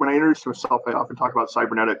introduce myself, I often talk about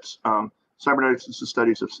cybernetics. Cybernetics is the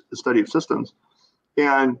study of systems.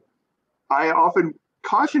 And I often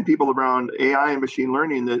caution people around AI and machine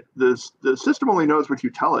learning that the system only knows what you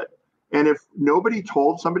tell it. And if nobody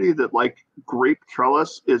told somebody that like grape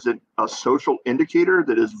trellis is a social indicator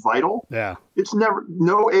that is vital, it's never,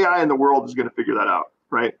 no AI in the world is going to figure that out,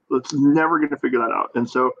 right? It's never going to figure that out. And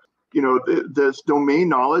so, you know, this domain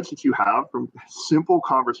knowledge that you have from simple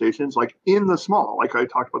conversations, like in the small, like I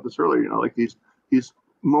talked about this earlier, you know, like these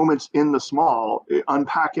moments in the small,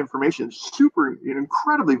 unpack information, super, you know,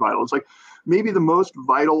 incredibly vital. It's like maybe the most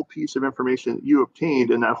vital piece of information that you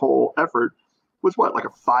obtained in that whole effort was what, like a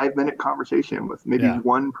 5-minute conversation with maybe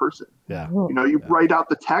one person. Yeah. You know, you write out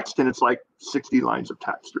the text and it's like 60 lines of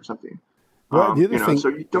text or something. Well, the other thing, so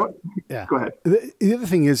you don't. Go ahead. The other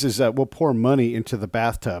thing is that we'll pour money into the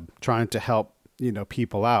bathtub trying to help, you know,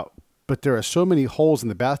 people out. But there are so many holes in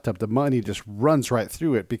the bathtub, the money just runs right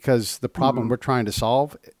through it because the problem we're trying to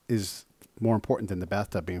solve is more important than the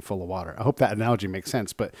bathtub being full of water. I hope that analogy makes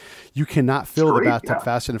sense, but you cannot fill the bathtub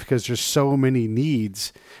fast enough because there's so many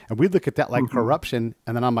needs. And we look at that like corruption.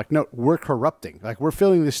 And then I'm like, no, we're corrupting. Like we're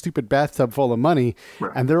filling this stupid bathtub full of money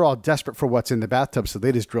and they're all desperate for what's in the bathtub. So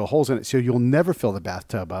they just drill holes in it. So you'll never fill the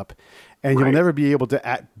bathtub up and you'll never be able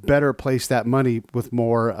to better place that money with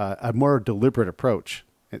a more deliberate approach,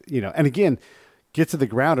 you know, and again, get to the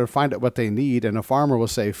ground and find out what they need. And a farmer will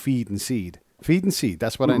say, feed and seed, feed and seed.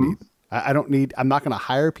 That's what I need. I'm not going to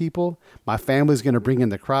hire people. My family's going to bring in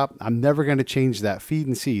the crop. I'm never going to change that. Feed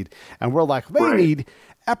and seed. And we're like, they need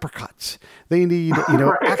apricots. They need, you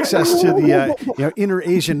know, access to the, you know, inner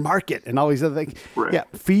Asian market and all these other things. Yeah.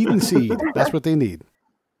 Feed and seed. That's what they need.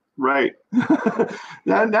 Right.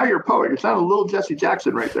 now you're a poet. You're sounding a little Jesse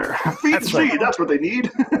Jackson right there. Feed and seed. That's what they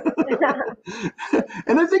need.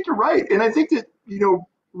 And I think you're right. And I think that, you know,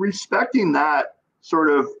 respecting that sort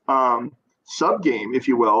of, sub game, if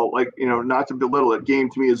you will, like, you know, not to belittle it, game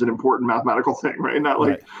to me is an important mathematical thing, right? Not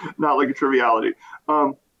like a triviality.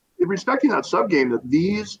 Respecting that sub game, that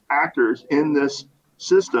these actors in this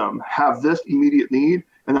system have this immediate need,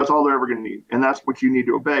 and that's all they're ever going to need, and that's what you need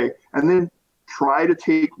to obey. And then try to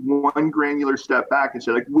take one granular step back and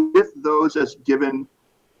say, like, with those as given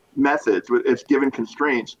methods, as given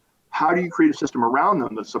constraints, how do you create a system around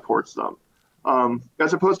them that supports them?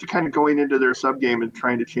 As opposed to kind of going into their sub game and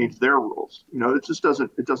trying to change their rules. You know, it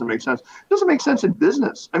doesn't make sense. It doesn't make sense in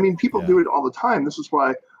business. I mean, people do it all the time. This is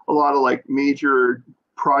why a lot of like major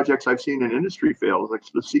projects I've seen in industry fail. Like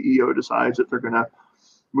the CEO decides that they're going to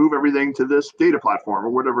move everything to this data platform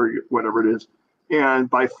or whatever it is.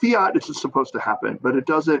 And by fiat, it's just supposed to happen, but it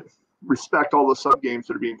doesn't respect all the sub games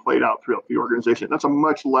that are being played out throughout the organization. That's a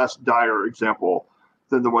much less dire example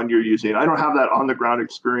than the one you're using. I don't have that on the ground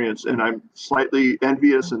experience, and I'm slightly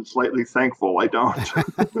envious and slightly thankful I don't.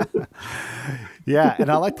 Yeah, and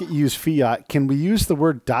I like to use fiat. Can we use the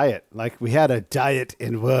word diet? Like we had a diet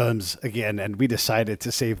in Worms again, and we decided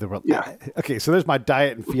to save the world. Yeah. Okay, so there's my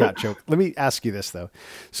diet and fiat joke. Let me ask you this, though.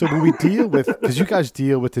 So when we deal with, because you guys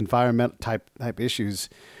deal with environmental type issues,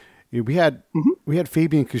 we had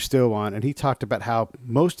Fabian Cousteau on, and he talked about how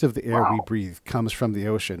most of the air we breathe comes from the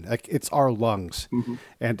ocean. Like it's our lungs.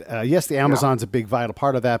 And yes, the Amazon's a big vital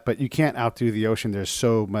part of that, but you can't outdo the ocean. There's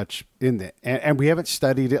so much in it. And we haven't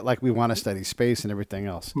studied it like we want to study space and everything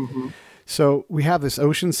else. So we have this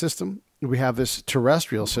ocean system, we have this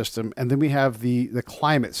terrestrial system, and then we have the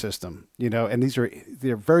climate system, you know, and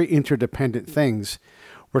they're very interdependent things.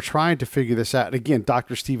 We're trying to figure this out. And again,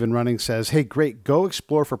 Dr. Stephen Running says, hey, great, go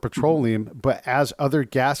explore for petroleum. But as other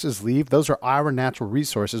gases leave, those are our natural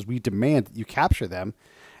resources. We demand that you capture them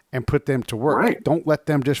and put them to work. Right. Don't let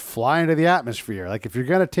them just fly into the atmosphere. Like if you're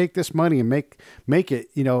going to take this money and make it,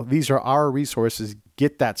 you know, these are our resources,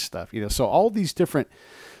 get that stuff, you know. So all these different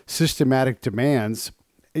systematic demands.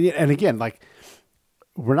 And again, like,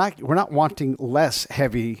 we're not wanting less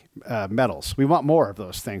heavy metals. We want more of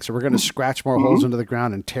those things. So we're going to scratch more holes into the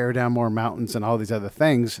ground and tear down more mountains and all these other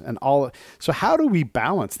things. So how do we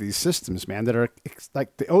balance these systems, man, that are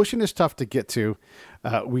like the ocean is tough to get to.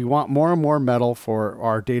 We want more and more metal for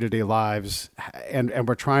our day-to-day lives. And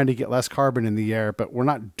we're trying to get less carbon in the air, but we're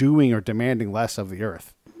not doing or demanding less of the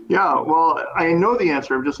earth. Yeah, well, I know the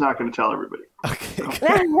answer. I'm just not going to tell everybody. Okay.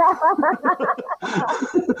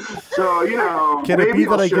 So, you know. Can it be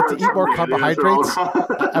that I get to eat more carbohydrates?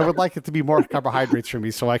 I would like it to be more carbohydrates for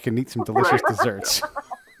me so I can eat some delicious desserts.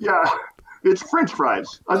 Yeah, it's French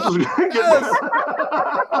fries. I'm just going to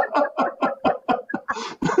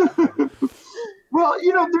get Well,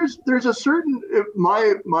 you know, there's a certain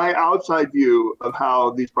my outside view of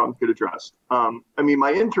how these problems get addressed. I mean,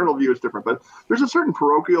 my internal view is different, but there's a certain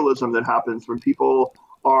parochialism that happens when people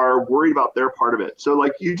are worried about their part of it. So,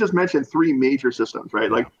 like you just mentioned, 3 major systems,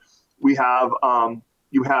 right? Like we have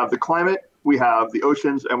you have the climate, we have the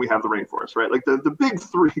oceans, and we have the rainforest, right? Like the big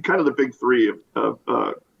three, kind of the big three of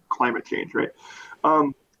climate change, right?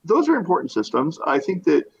 Those are important systems. I think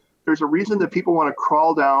that there's a reason that people want to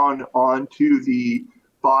crawl down onto the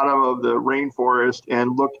bottom of the rainforest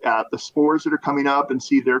and look at the spores that are coming up and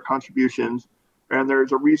see their contributions. And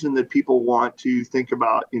there's a reason that people want to think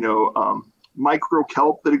about, micro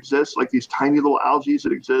kelp that exists, like these tiny little algae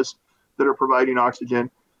that exist that are providing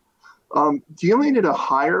oxygen. Dealing at a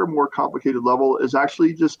higher, more complicated level is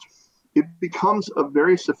actually it becomes a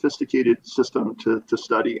very sophisticated system to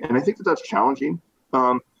study. And I think that that's challenging.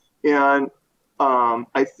 I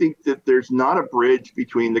think that there's not a bridge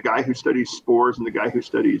between the guy who studies spores and the guy who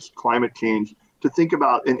studies climate change to think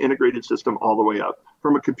about an integrated system all the way up.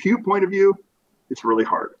 From a compute point of view, it's really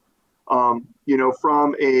hard.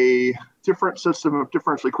 From a different system of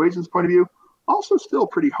differential equations point of view, also still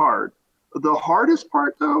pretty hard. The hardest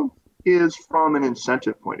part, though, is from an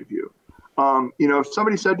incentive point of view. If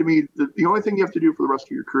somebody said to me that the only thing you have to do for the rest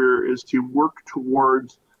of your career is to work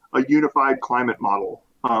towards a unified climate model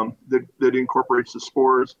that incorporates the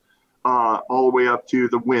spores all the way up to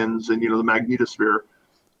the winds and, the magnetosphere,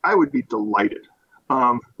 I would be delighted.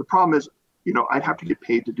 The problem is, I'd have to get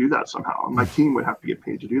paid to do that somehow. My team would have to get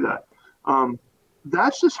paid to do that.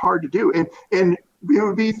 That's just hard to do. And it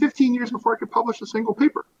would be 15 years before I could publish a single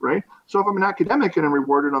paper, right? So if I'm an academic and I'm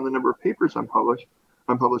rewarded on the number of papers I'm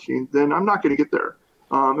publishing, then I'm not going to get there.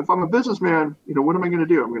 If I'm a businessman, what am I going to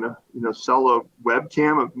do? I'm going to, sell a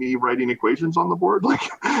webcam of me writing equations on the board. Like,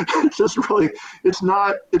 it's just really, there's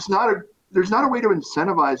not a way to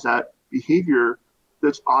incentivize that behavior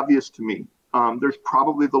that's obvious to me. There's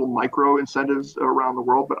probably little micro incentives around the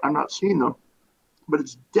world, but I'm not seeing them. But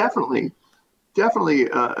it's definitely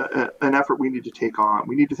an effort we need to take on.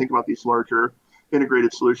 We need to think about these larger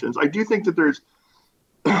integrated solutions. I do think that there's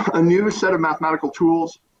a new set of mathematical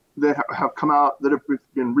tools that have come out that have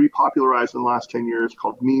been repopularized in the last 10 years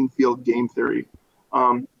called mean field game theory.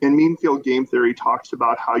 And mean field game theory talks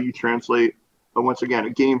about how you translate, once again, a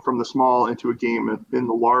game from the small into a game in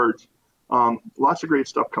the large. Lots of great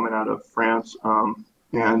stuff coming out of France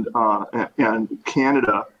and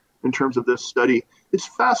Canada in terms of this study. It's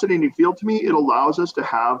a fascinating field to me. It allows us to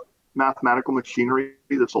have mathematical machinery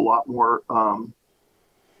that's a lot more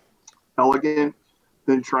elegant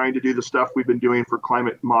than trying to do the stuff we've been doing for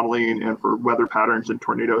climate modeling and for weather patterns and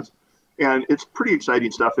tornadoes. And it's pretty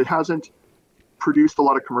exciting stuff. It hasn't produced a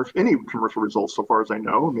lot of any commercial results so far as I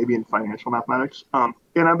know, maybe in financial mathematics. And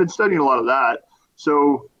I've been studying a lot of that.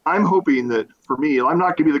 So I'm hoping that for me, I'm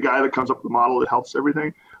not going to be the guy that comes up with the model that helps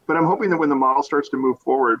everything, but I'm hoping that when the model starts to move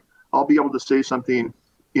forward, I'll be able to say something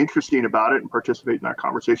interesting about it and participate in that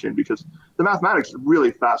conversation, because the mathematics is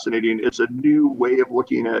really fascinating. It's a new way of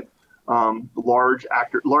looking at large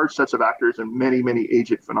sets of actors and many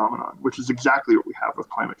agent phenomenon, which is exactly what we have with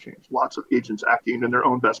climate change. Lots of agents acting in their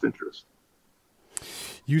own best interest.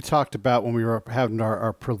 You talked about when we were having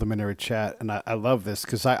our preliminary chat, and I love this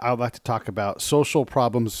because I like to talk about social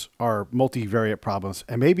problems are multivariate problems,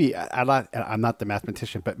 and maybe I'm not the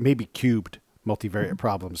mathematician, but maybe cubed multivariate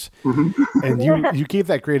problems. Mm-hmm. And you gave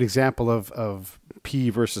that great example of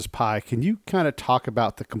P versus pi. Can you kind of talk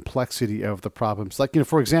about the complexity of the problems? Like,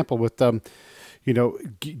 for example, with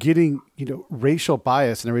getting racial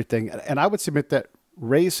bias and everything. And I would submit that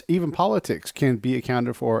race, even politics, can be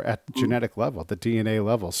accounted for at the genetic level, the DNA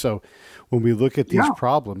level. So when we look at these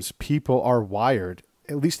problems, people are wired,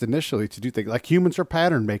 at least initially, to do things like humans are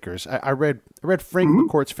pattern makers. I read Frank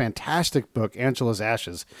McCourt's fantastic book, Angela's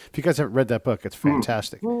Ashes. If you guys haven't read that book, it's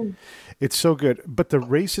fantastic. It's so good. But the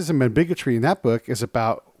racism and bigotry in that book is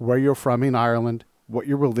about where you're from in Ireland, what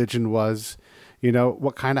your religion was,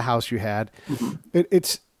 what kind of house you had.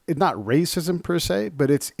 It's not racism per se,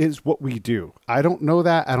 but it's what we do. I don't know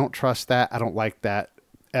that. I don't trust that. I don't like that.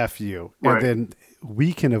 F you. Right. And then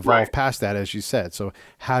we can evolve past that, as you said. So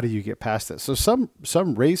how do you get past that? So some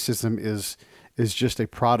racism is just a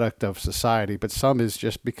product of society, but some is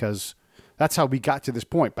just because that's how we got to this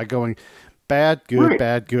point, by going bad, good,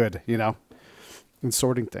 and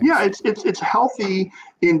sorting things. Yeah, it's healthy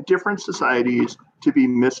in different societies to be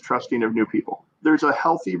mistrusting of new people. There's a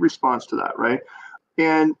healthy response to that, right?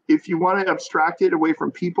 And if you want to abstract it away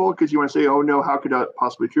from people because you want to say, oh no, how could that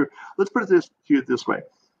possibly be true? Let's put it this way.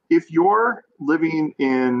 If you're living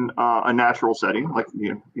in a natural setting, like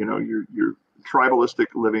your tribalistic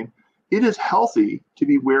living, it is healthy to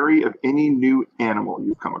be wary of any new animal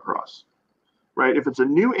you've come across, right? If it's a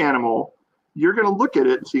new animal, you're going to look at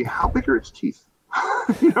it and see how big are its teeth.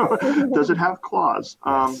 Does it have claws?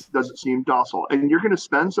 Does it seem docile? And you're going to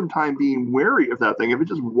spend some time being wary of that thing. If it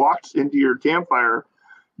just walks into your campfire,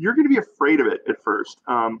 you're going to be afraid of it at first.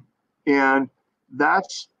 And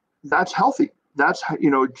that's healthy. That's,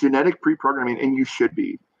 genetic pre-programming, and you should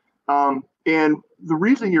be. And the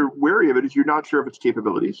reason you're wary of it is you're not sure of its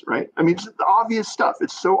capabilities, right? I mean, it's the obvious stuff.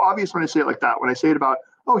 It's so obvious when I say it like that. When I say it about,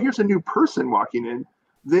 oh, here's a new person walking in,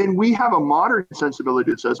 then we have a modern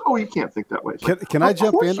sensibility that says, oh, you can't think that way. Can I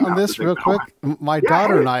jump in on this real quick? My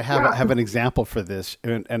daughter and I have an example for this,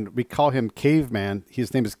 and we call him Caveman.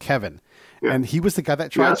 His name is Kevin, and he was the guy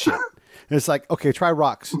that tried shit. And it's like, okay, try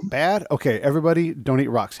rocks. Bad? Okay, everybody don't eat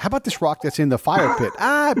rocks. How about this rock that's in the fire pit?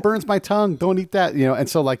 It burns my tongue. Don't eat that. And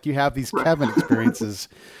so like you have these Kevin experiences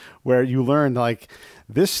where you learn like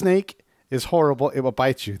this snake is horrible. It will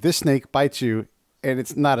bite you. This snake bites you and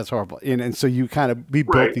it's not as horrible. And so you we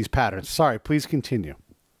built these patterns. Sorry, please continue.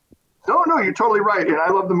 No, you're totally right. And I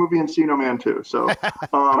love the movie Encino Man too. So,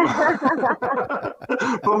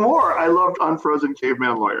 but more, I loved Unfrozen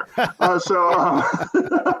Caveman Lawyer.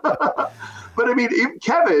 But I mean,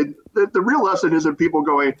 Kevin, the real lesson isn't people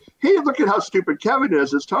going, hey, look at how stupid Kevin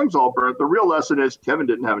is. His tongue's all burnt. The real lesson is Kevin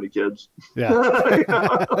didn't have any kids. Yeah.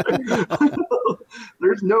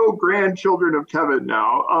 There's no grandchildren of Kevin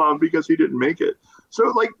now because he didn't make it. So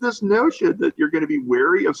like this notion that you're going to be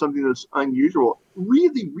wary of something that's unusual,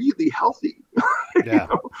 really, really healthy. Yeah.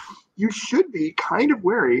 You should be kind of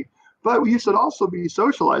wary, but you should also be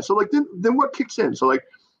socialized. So like then what kicks in? So like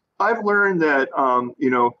I've learned that,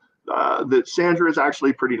 that Sandra is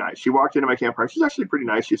actually pretty nice. She walked into my campfire. She's actually pretty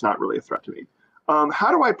nice. She's not really a threat to me. How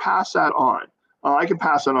do I pass that on? I can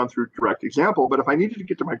pass that on through direct example, but if I needed to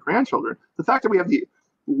get to my grandchildren, the fact that we have the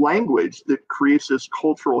language that creates this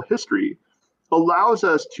cultural history allows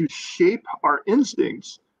us to shape our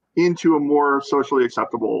instincts into a more socially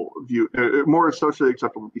acceptable more socially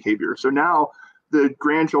acceptable behavior. So now the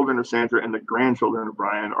grandchildren of Sandra and the grandchildren of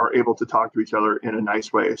Brian are able to talk to each other in a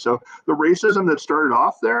nice way. So the racism that started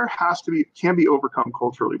off there can be overcome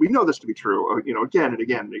culturally. We know this to be true, again and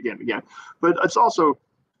again and again and again. But it's also,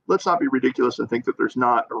 let's not be ridiculous and think that there's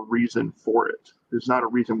not a reason for it. There's not a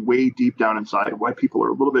reason way deep down inside why people are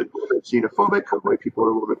a little bit xenophobic, why people are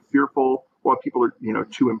a little bit fearful, why people are,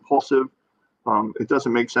 too impulsive. It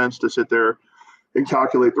doesn't make sense to sit there and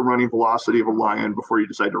calculate the running velocity of a lion before you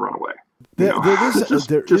decide to run away. There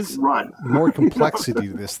is run. More complexity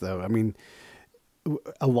to this, though. I mean,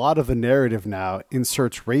 a lot of the narrative now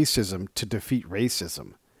inserts racism to defeat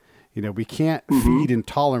racism. We can't feed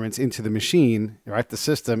intolerance into the machine, right, the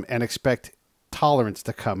system, and expect tolerance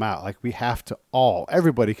to come out. Like we have to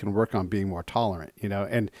everybody can work on being more tolerant,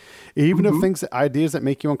 and even of ideas that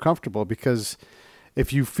make you uncomfortable, because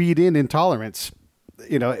if you feed in intolerance,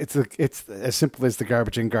 it's as simple as the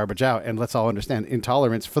garbage in, garbage out. And let's all understand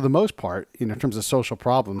intolerance for the most part, in terms of social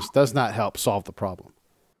problems, does not help solve the problem.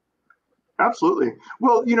 Absolutely.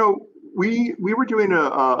 Well, we were doing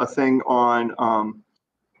a thing on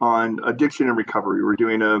addiction and recovery. We're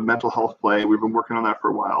doing a mental health play. We've been working on that for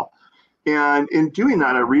a while. And in doing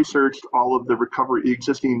that, I researched all of the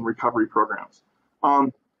existing recovery programs.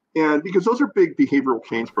 And because those are big behavioral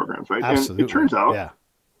change programs, right? Absolutely. And it turns out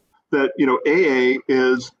that, AA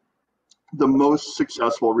is the most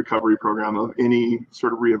successful recovery program of any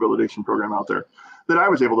sort of rehabilitation program out there that I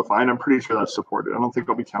was able to find. I'm pretty sure that's supported. I don't think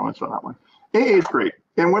I'll be challenged on that one. AA is great.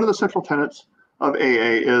 And one of the central tenets of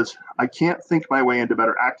AA is I can't think my way into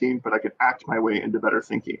better acting, but I can act my way into better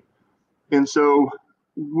thinking. And so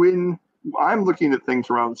when I'm looking at things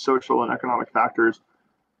around social and economic factors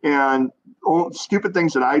and stupid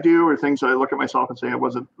things that I do or things that I look at myself and say I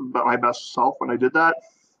wasn't my best self when I did that,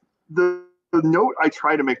 the note I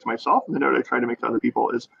try to make to myself and the note I try to make to other people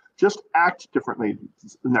is just act differently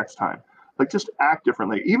the next time. Like just act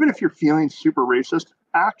differently. Even if you're feeling super racist,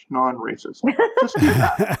 act non-racist. Just do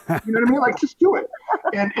that. You know what I mean? Like just do it.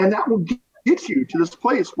 And that will get you to this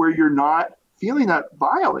place where you're not feeling that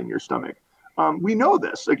bile in your stomach. We know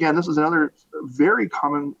this. Again, this is another very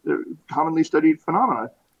commonly studied phenomenon.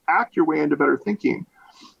 Act your way into better thinking.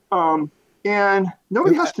 And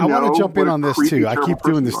nobody has to know. I want to jump in on this too. I keep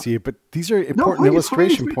doing this to you, but these are important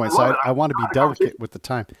illustration points. I want to be delicate with the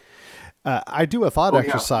time. I do a thought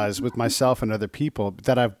exercise with myself and other people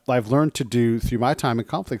that I've learned to do through my time in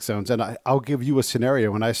conflict zones. And I'll give you a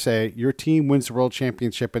scenario when I say your team wins the world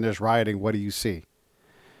championship and there's rioting. What do you see?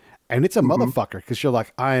 And it's a motherfucker because you're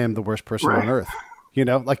like, I am the worst person on earth.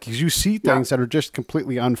 Like you see things that are just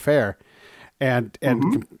completely unfair and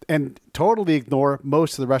totally ignore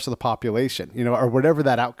most of the rest of the population, or whatever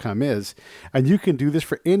that outcome is. And you can do this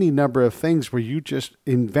for any number of things where you just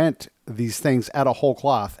invent these things out of whole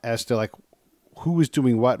cloth as to like who is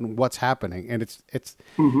doing what and what's happening. And it's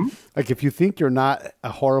like, if you think you're not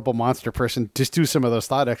a horrible monster person, just do some of those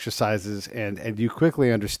thought exercises and you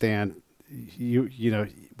quickly understand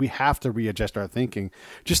we we have to readjust our thinking,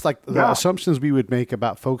 just like the assumptions we would make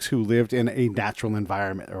about folks who lived in a natural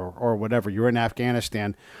environment or whatever. You're in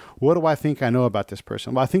Afghanistan. What do I think I know about this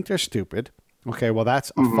person? Well, I think they're stupid. Okay, well,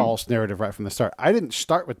 that's a false narrative right from the start. I didn't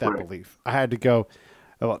start with that belief. I had to go,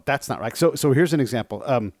 well, that's not right. So here's an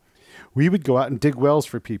example. We would go out and dig wells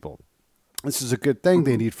for people. This is a good thing.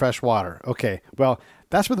 They need fresh water. Okay, well,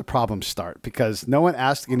 that's where the problems start, because no one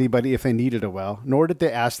asked anybody if they needed a well, nor did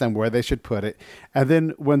they ask them where they should put it. And then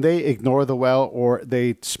when they ignore the well or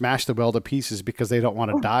they smash the well to pieces because they don't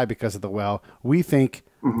want to die because of the well, we think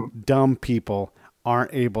dumb people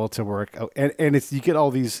aren't able to work. And it's, you get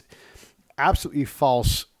all these absolutely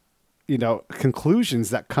false, conclusions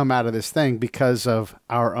that come out of this thing because of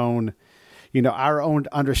our own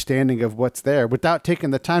understanding of what's there, without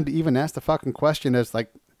taking the time to even ask the fucking question as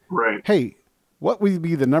like, hey, what would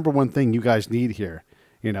be the number one thing you guys need here?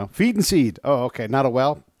 Feed and seed. Oh, okay. Not a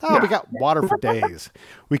well. Oh, we got water for days.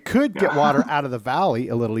 We could get water out of the valley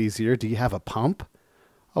a little easier. Do you have a pump?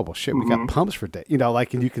 Oh, well, shit, we got pumps for days.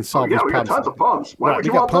 And you can solve these problems. We got tons of pumps. Why would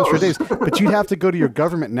you want pumps those? for days. But you'd have to go to your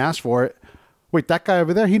government and ask for it. Wait, that guy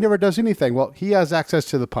over there, he never does anything. Well, he has access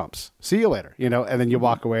to the pumps. See you later. And then you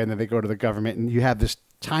walk away, and then they go to the government, and you have this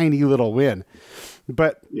tiny little win.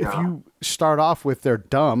 But if you start off with they're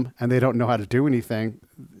dumb and they don't know how to do anything,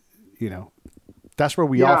 that's where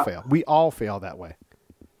we all fail. We all fail that way.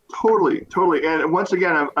 Totally. And once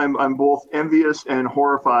again, I'm both envious and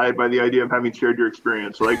horrified by the idea of having shared your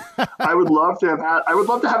experience. Like, I would love to have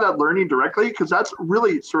that learning directly, because that's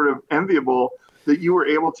really sort of enviable that you were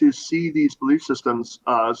able to see these belief systems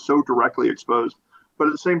so directly exposed. But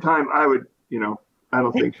at the same time, I would, I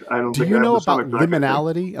don't think. Do you know about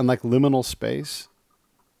liminality and like liminal space?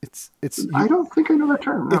 I don't think I know that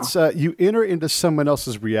term. No. It's you enter into someone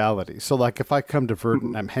else's reality. So like if I come to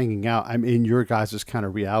Verdant, I'm hanging out, I'm in your guys' kind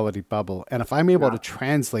of reality bubble. And if I'm able to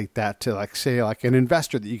translate that to like, say, like an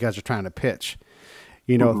investor that you guys are trying to pitch,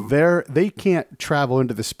 they can't travel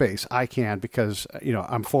into the space. I can, because,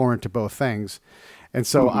 I'm foreign to both things. And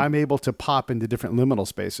so I'm able to pop into different liminal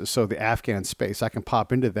spaces. So the Afghan space, I can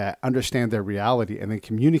pop into that, understand their reality, and then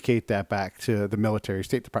communicate that back to the military,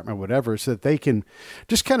 State Department, whatever, so that they can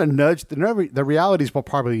just kind of nudge. The realities will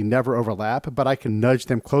probably never overlap, but I can nudge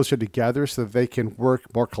them closer together so that they can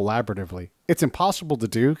work more collaboratively. It's impossible to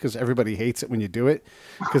do because everybody hates it when you do it,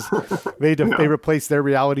 because they replace their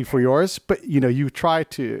reality for yours. But, you try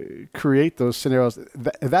to create those scenarios.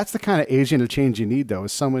 That's the kind of agent of change you need, though,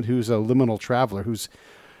 is someone who's a liminal traveler, who's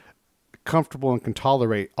comfortable and can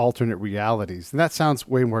tolerate alternate realities. And that sounds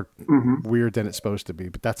way more weird than it's supposed to be,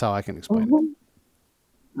 but that's how I can explain it.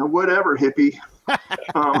 Now, whatever, hippie.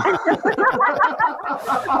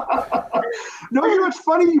 No, it's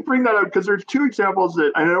funny you bring that up, because there's two examples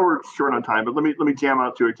that I know we're short on time, but let me jam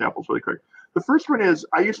out two examples really quick. The first one is,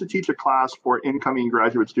 I used to teach a class for incoming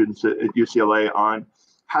graduate students at UCLA on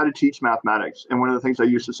how to teach mathematics. And one of the things I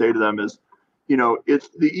used to say to them is, it's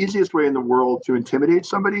the easiest way in the world to intimidate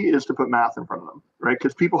somebody is to put math in front of them, right?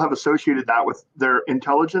 Because people have associated that with their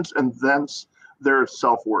intelligence and thence their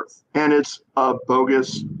self-worth. And it's a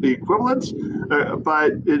bogus equivalence,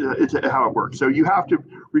 but it's how it works. So you have to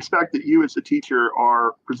respect that you as a teacher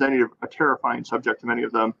are presenting a terrifying subject to many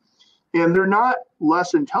of them. And they're not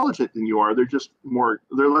less intelligent than you are. They're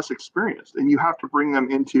less experienced. And you have to bring them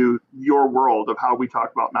into your world of how we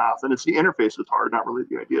talk about math. And it's the interface that's hard, not really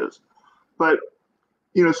the ideas. But,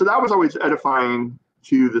 so that was always edifying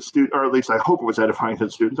to the student, or at least I hope it was edifying to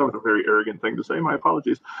the students. That was a very arrogant thing to say. My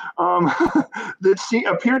apologies. That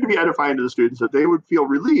appeared to be edifying to the students, that they would feel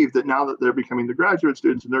relieved that now that they're becoming the graduate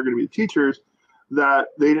students and they're going to be the teachers, that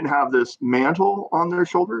they didn't have this mantle on their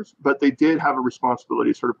shoulders, but they did have a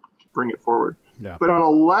responsibility to sort of bring it forward. Yeah. But on a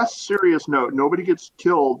less serious note, nobody gets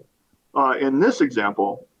killed in this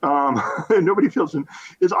example. And nobody feels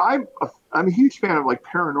I'm a huge fan of like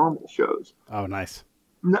paranormal shows. Oh, nice.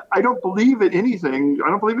 I don't believe in anything. I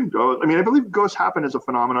don't believe in ghosts. I mean, I believe ghosts happen as a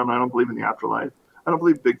phenomenon. I don't believe in the afterlife. I don't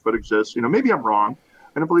believe Bigfoot exists. Maybe I'm wrong.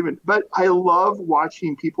 I don't believe in, but I love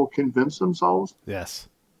watching people convince themselves. Yes.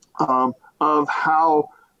 Of how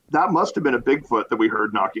that must have been a Bigfoot that we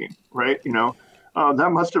heard knocking, right? That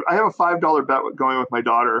must have. I have a $5 bet going with my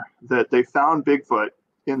daughter that they found Bigfoot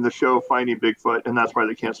in the show Finding Bigfoot, and that's why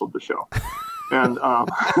they canceled the show. And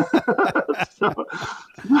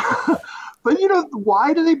but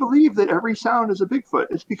why do they believe that every sound is a Bigfoot?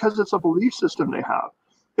 It's because it's a belief system they have.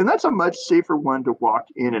 And that's a much safer one to walk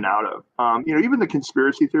in and out of. Even the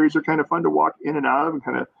conspiracy theories are kind of fun to walk in and out of, and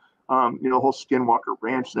kind of, the whole Skinwalker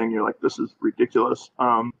Ranch thing. You're like, this is ridiculous.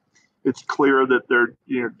 It's clear that they're,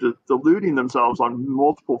 deluding themselves on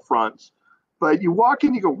multiple fronts. But you walk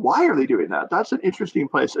in, you go, why are they doing that? That's an interesting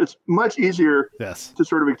place. It's much easier to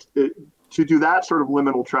sort of to do that sort of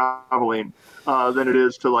liminal traveling than it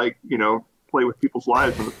is to, like, you know, play with people's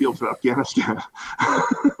lives in the fields of Afghanistan.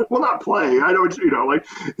 Well, not play. I know what you know, like,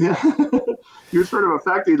 you're sort of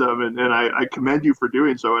affecting them, and I commend you for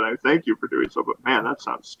doing so, and I thank you for doing so. But man, that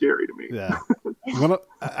sounds scary to me. Yeah,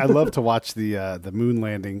 I love to watch the moon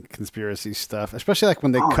landing conspiracy stuff, especially like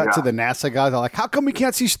when they cut to the NASA guys. They're like, "How come we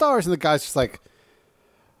can't see stars?" And the guy's just like,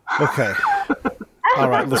 "Okay." All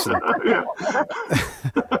right, listen.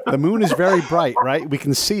 The moon is very bright, right? We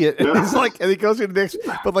can see it. And he's like, and he goes into the next,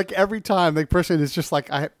 but like every time, the person is just like,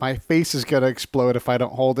 my face is gonna explode if I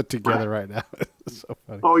don't hold it together right now. It's so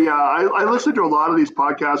funny. Oh yeah, I listen to a lot of these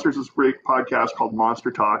podcasters. There's this great podcast called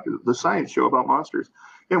Monster Talk, the science show about monsters.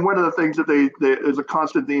 And one of the things that they is a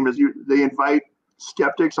constant theme is they invite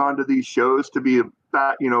skeptics onto these shows to be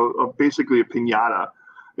basically a piñata,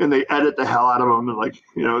 and they edit the hell out of them and, like,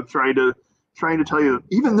 you know, trying to tell you that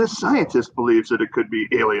even this scientist believes that it could be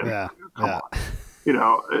alien. Come on. You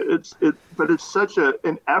know, but it's such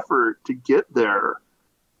an effort to get there,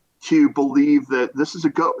 to believe that this is a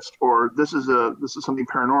ghost, or this is something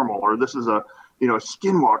paranormal, or this is a, you know, a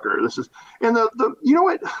skinwalker. This is, and the you know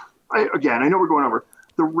what? I know we're going over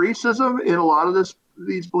the racism in a lot of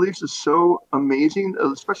these beliefs is so amazing,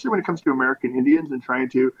 especially when it comes to American Indians and trying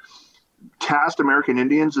to cast American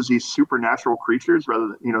Indians as these supernatural creatures, rather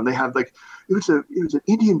than, you know, they have like, it was an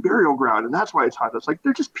Indian burial ground, and that's why it's hot. It's like,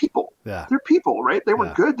 they're just people. Yeah. They're people, right? They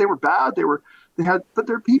were good, they were bad, but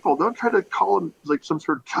they're people. Don't try to call them like some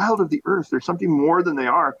sort of child of the earth. They're something more than they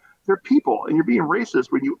are. They're people, and you're being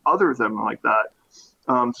racist when you other them like that.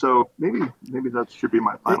 So maybe that should be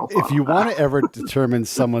my final thought. If you want to ever determine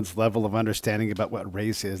someone's level of understanding about what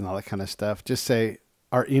race is and all that kind of stuff, just say,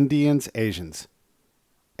 are Indians Asians?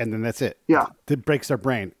 And then that's it. Yeah. It breaks their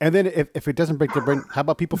brain. And then if it doesn't break their brain, how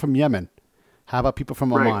about people from Yemen? How about people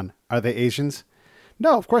from Oman? Right. Are they Asians?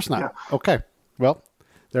 No, of course not. Yeah. Okay. Well,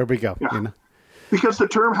 there we go. Yeah. You know? Because the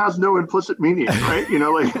term has no implicit meaning, right? You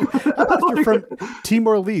know, like, you're from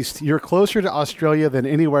Timor-Leste. You're closer to Australia than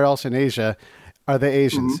anywhere else in Asia. Are they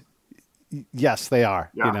Asians? Mm-hmm. Yes, they are.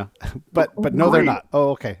 Yeah. You know, but no, they're not. Oh,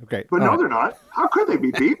 okay, great. But no, they're not. How could they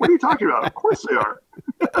be, Pete? What are you talking about? Of course they are.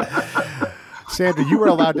 Sandra, you were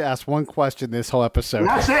allowed to ask one question this whole episode.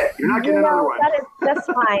 That's it. You're not getting another one. That is just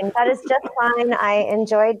fine. That is just fine. I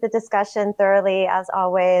enjoyed the discussion thoroughly, as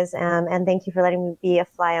always, and thank you for letting me be a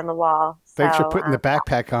fly on the wall. Thanks for putting the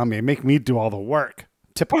backpack on me and make me do all the work.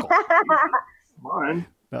 Typical. Fine.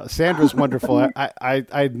 No, Sandra's wonderful.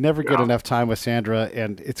 I never get enough time with Sandra,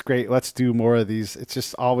 and it's great. Let's do more of these. It's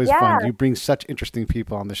just always fun. You bring such interesting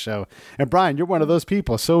people on the show. And Brian, you're one of those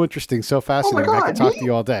people. So interesting, so fascinating. I could talk to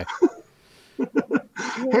you all day.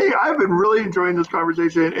 Hey, I've been really enjoying this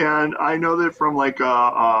conversation, and I know that from like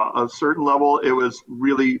a certain level, it was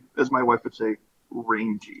really, as my wife would say,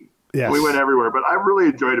 rangy. Yes. We went everywhere, but I really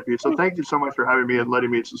enjoyed it, Pete. So thank you so much for having me and letting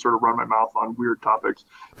me sort of run my mouth on weird topics.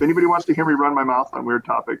 If anybody wants to hear me run my mouth on weird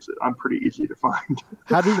topics, I'm pretty easy to find.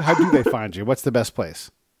 How do they find you? What's the best place?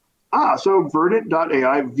 So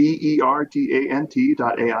Verdant.ai, Verdant.ai.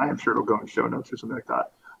 I'm sure it'll go in show notes or something like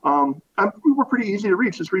that. We're pretty easy to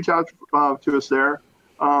reach. Just reach out to us there.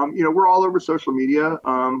 We're all over social media.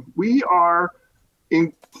 We are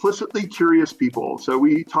implicitly curious people. So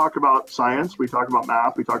we talk about science, we talk about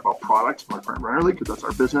math, we talk about products primarily because that's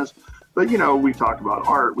our business. But, we talk about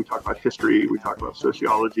art, we talk about history, we talk about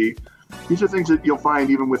sociology. These are things that you'll find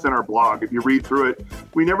even within our blog. If you read through it,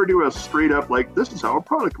 we never do a straight up like, this is how a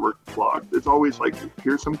product works blog. It's always like,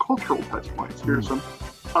 here's some cultural touch points. Here's some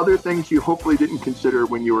other things you hopefully didn't consider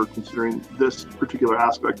when you were considering this particular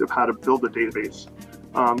aspect of how to build a database.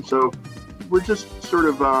 So we're just sort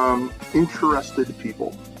of interested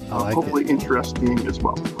people, hopefully interesting as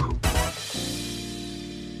well.